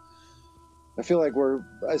 So I feel like we're,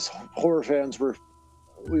 as horror fans,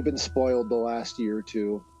 we've been spoiled the last year or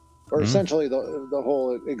two, or essentially the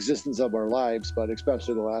whole existence of our lives, but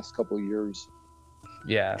especially the last couple of years.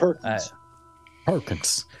 Yeah, Perkins.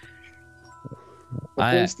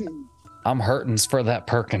 I'm hurting for that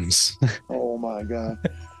Perkins. Oh my God.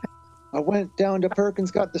 I went down to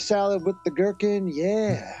Perkins, got the salad with the gherkin.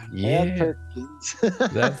 Yeah. Perkins.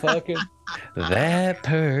 that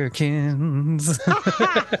Perkins.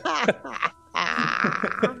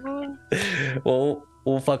 Well,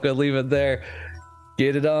 we'll fucking leave it there.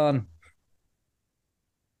 Get it on.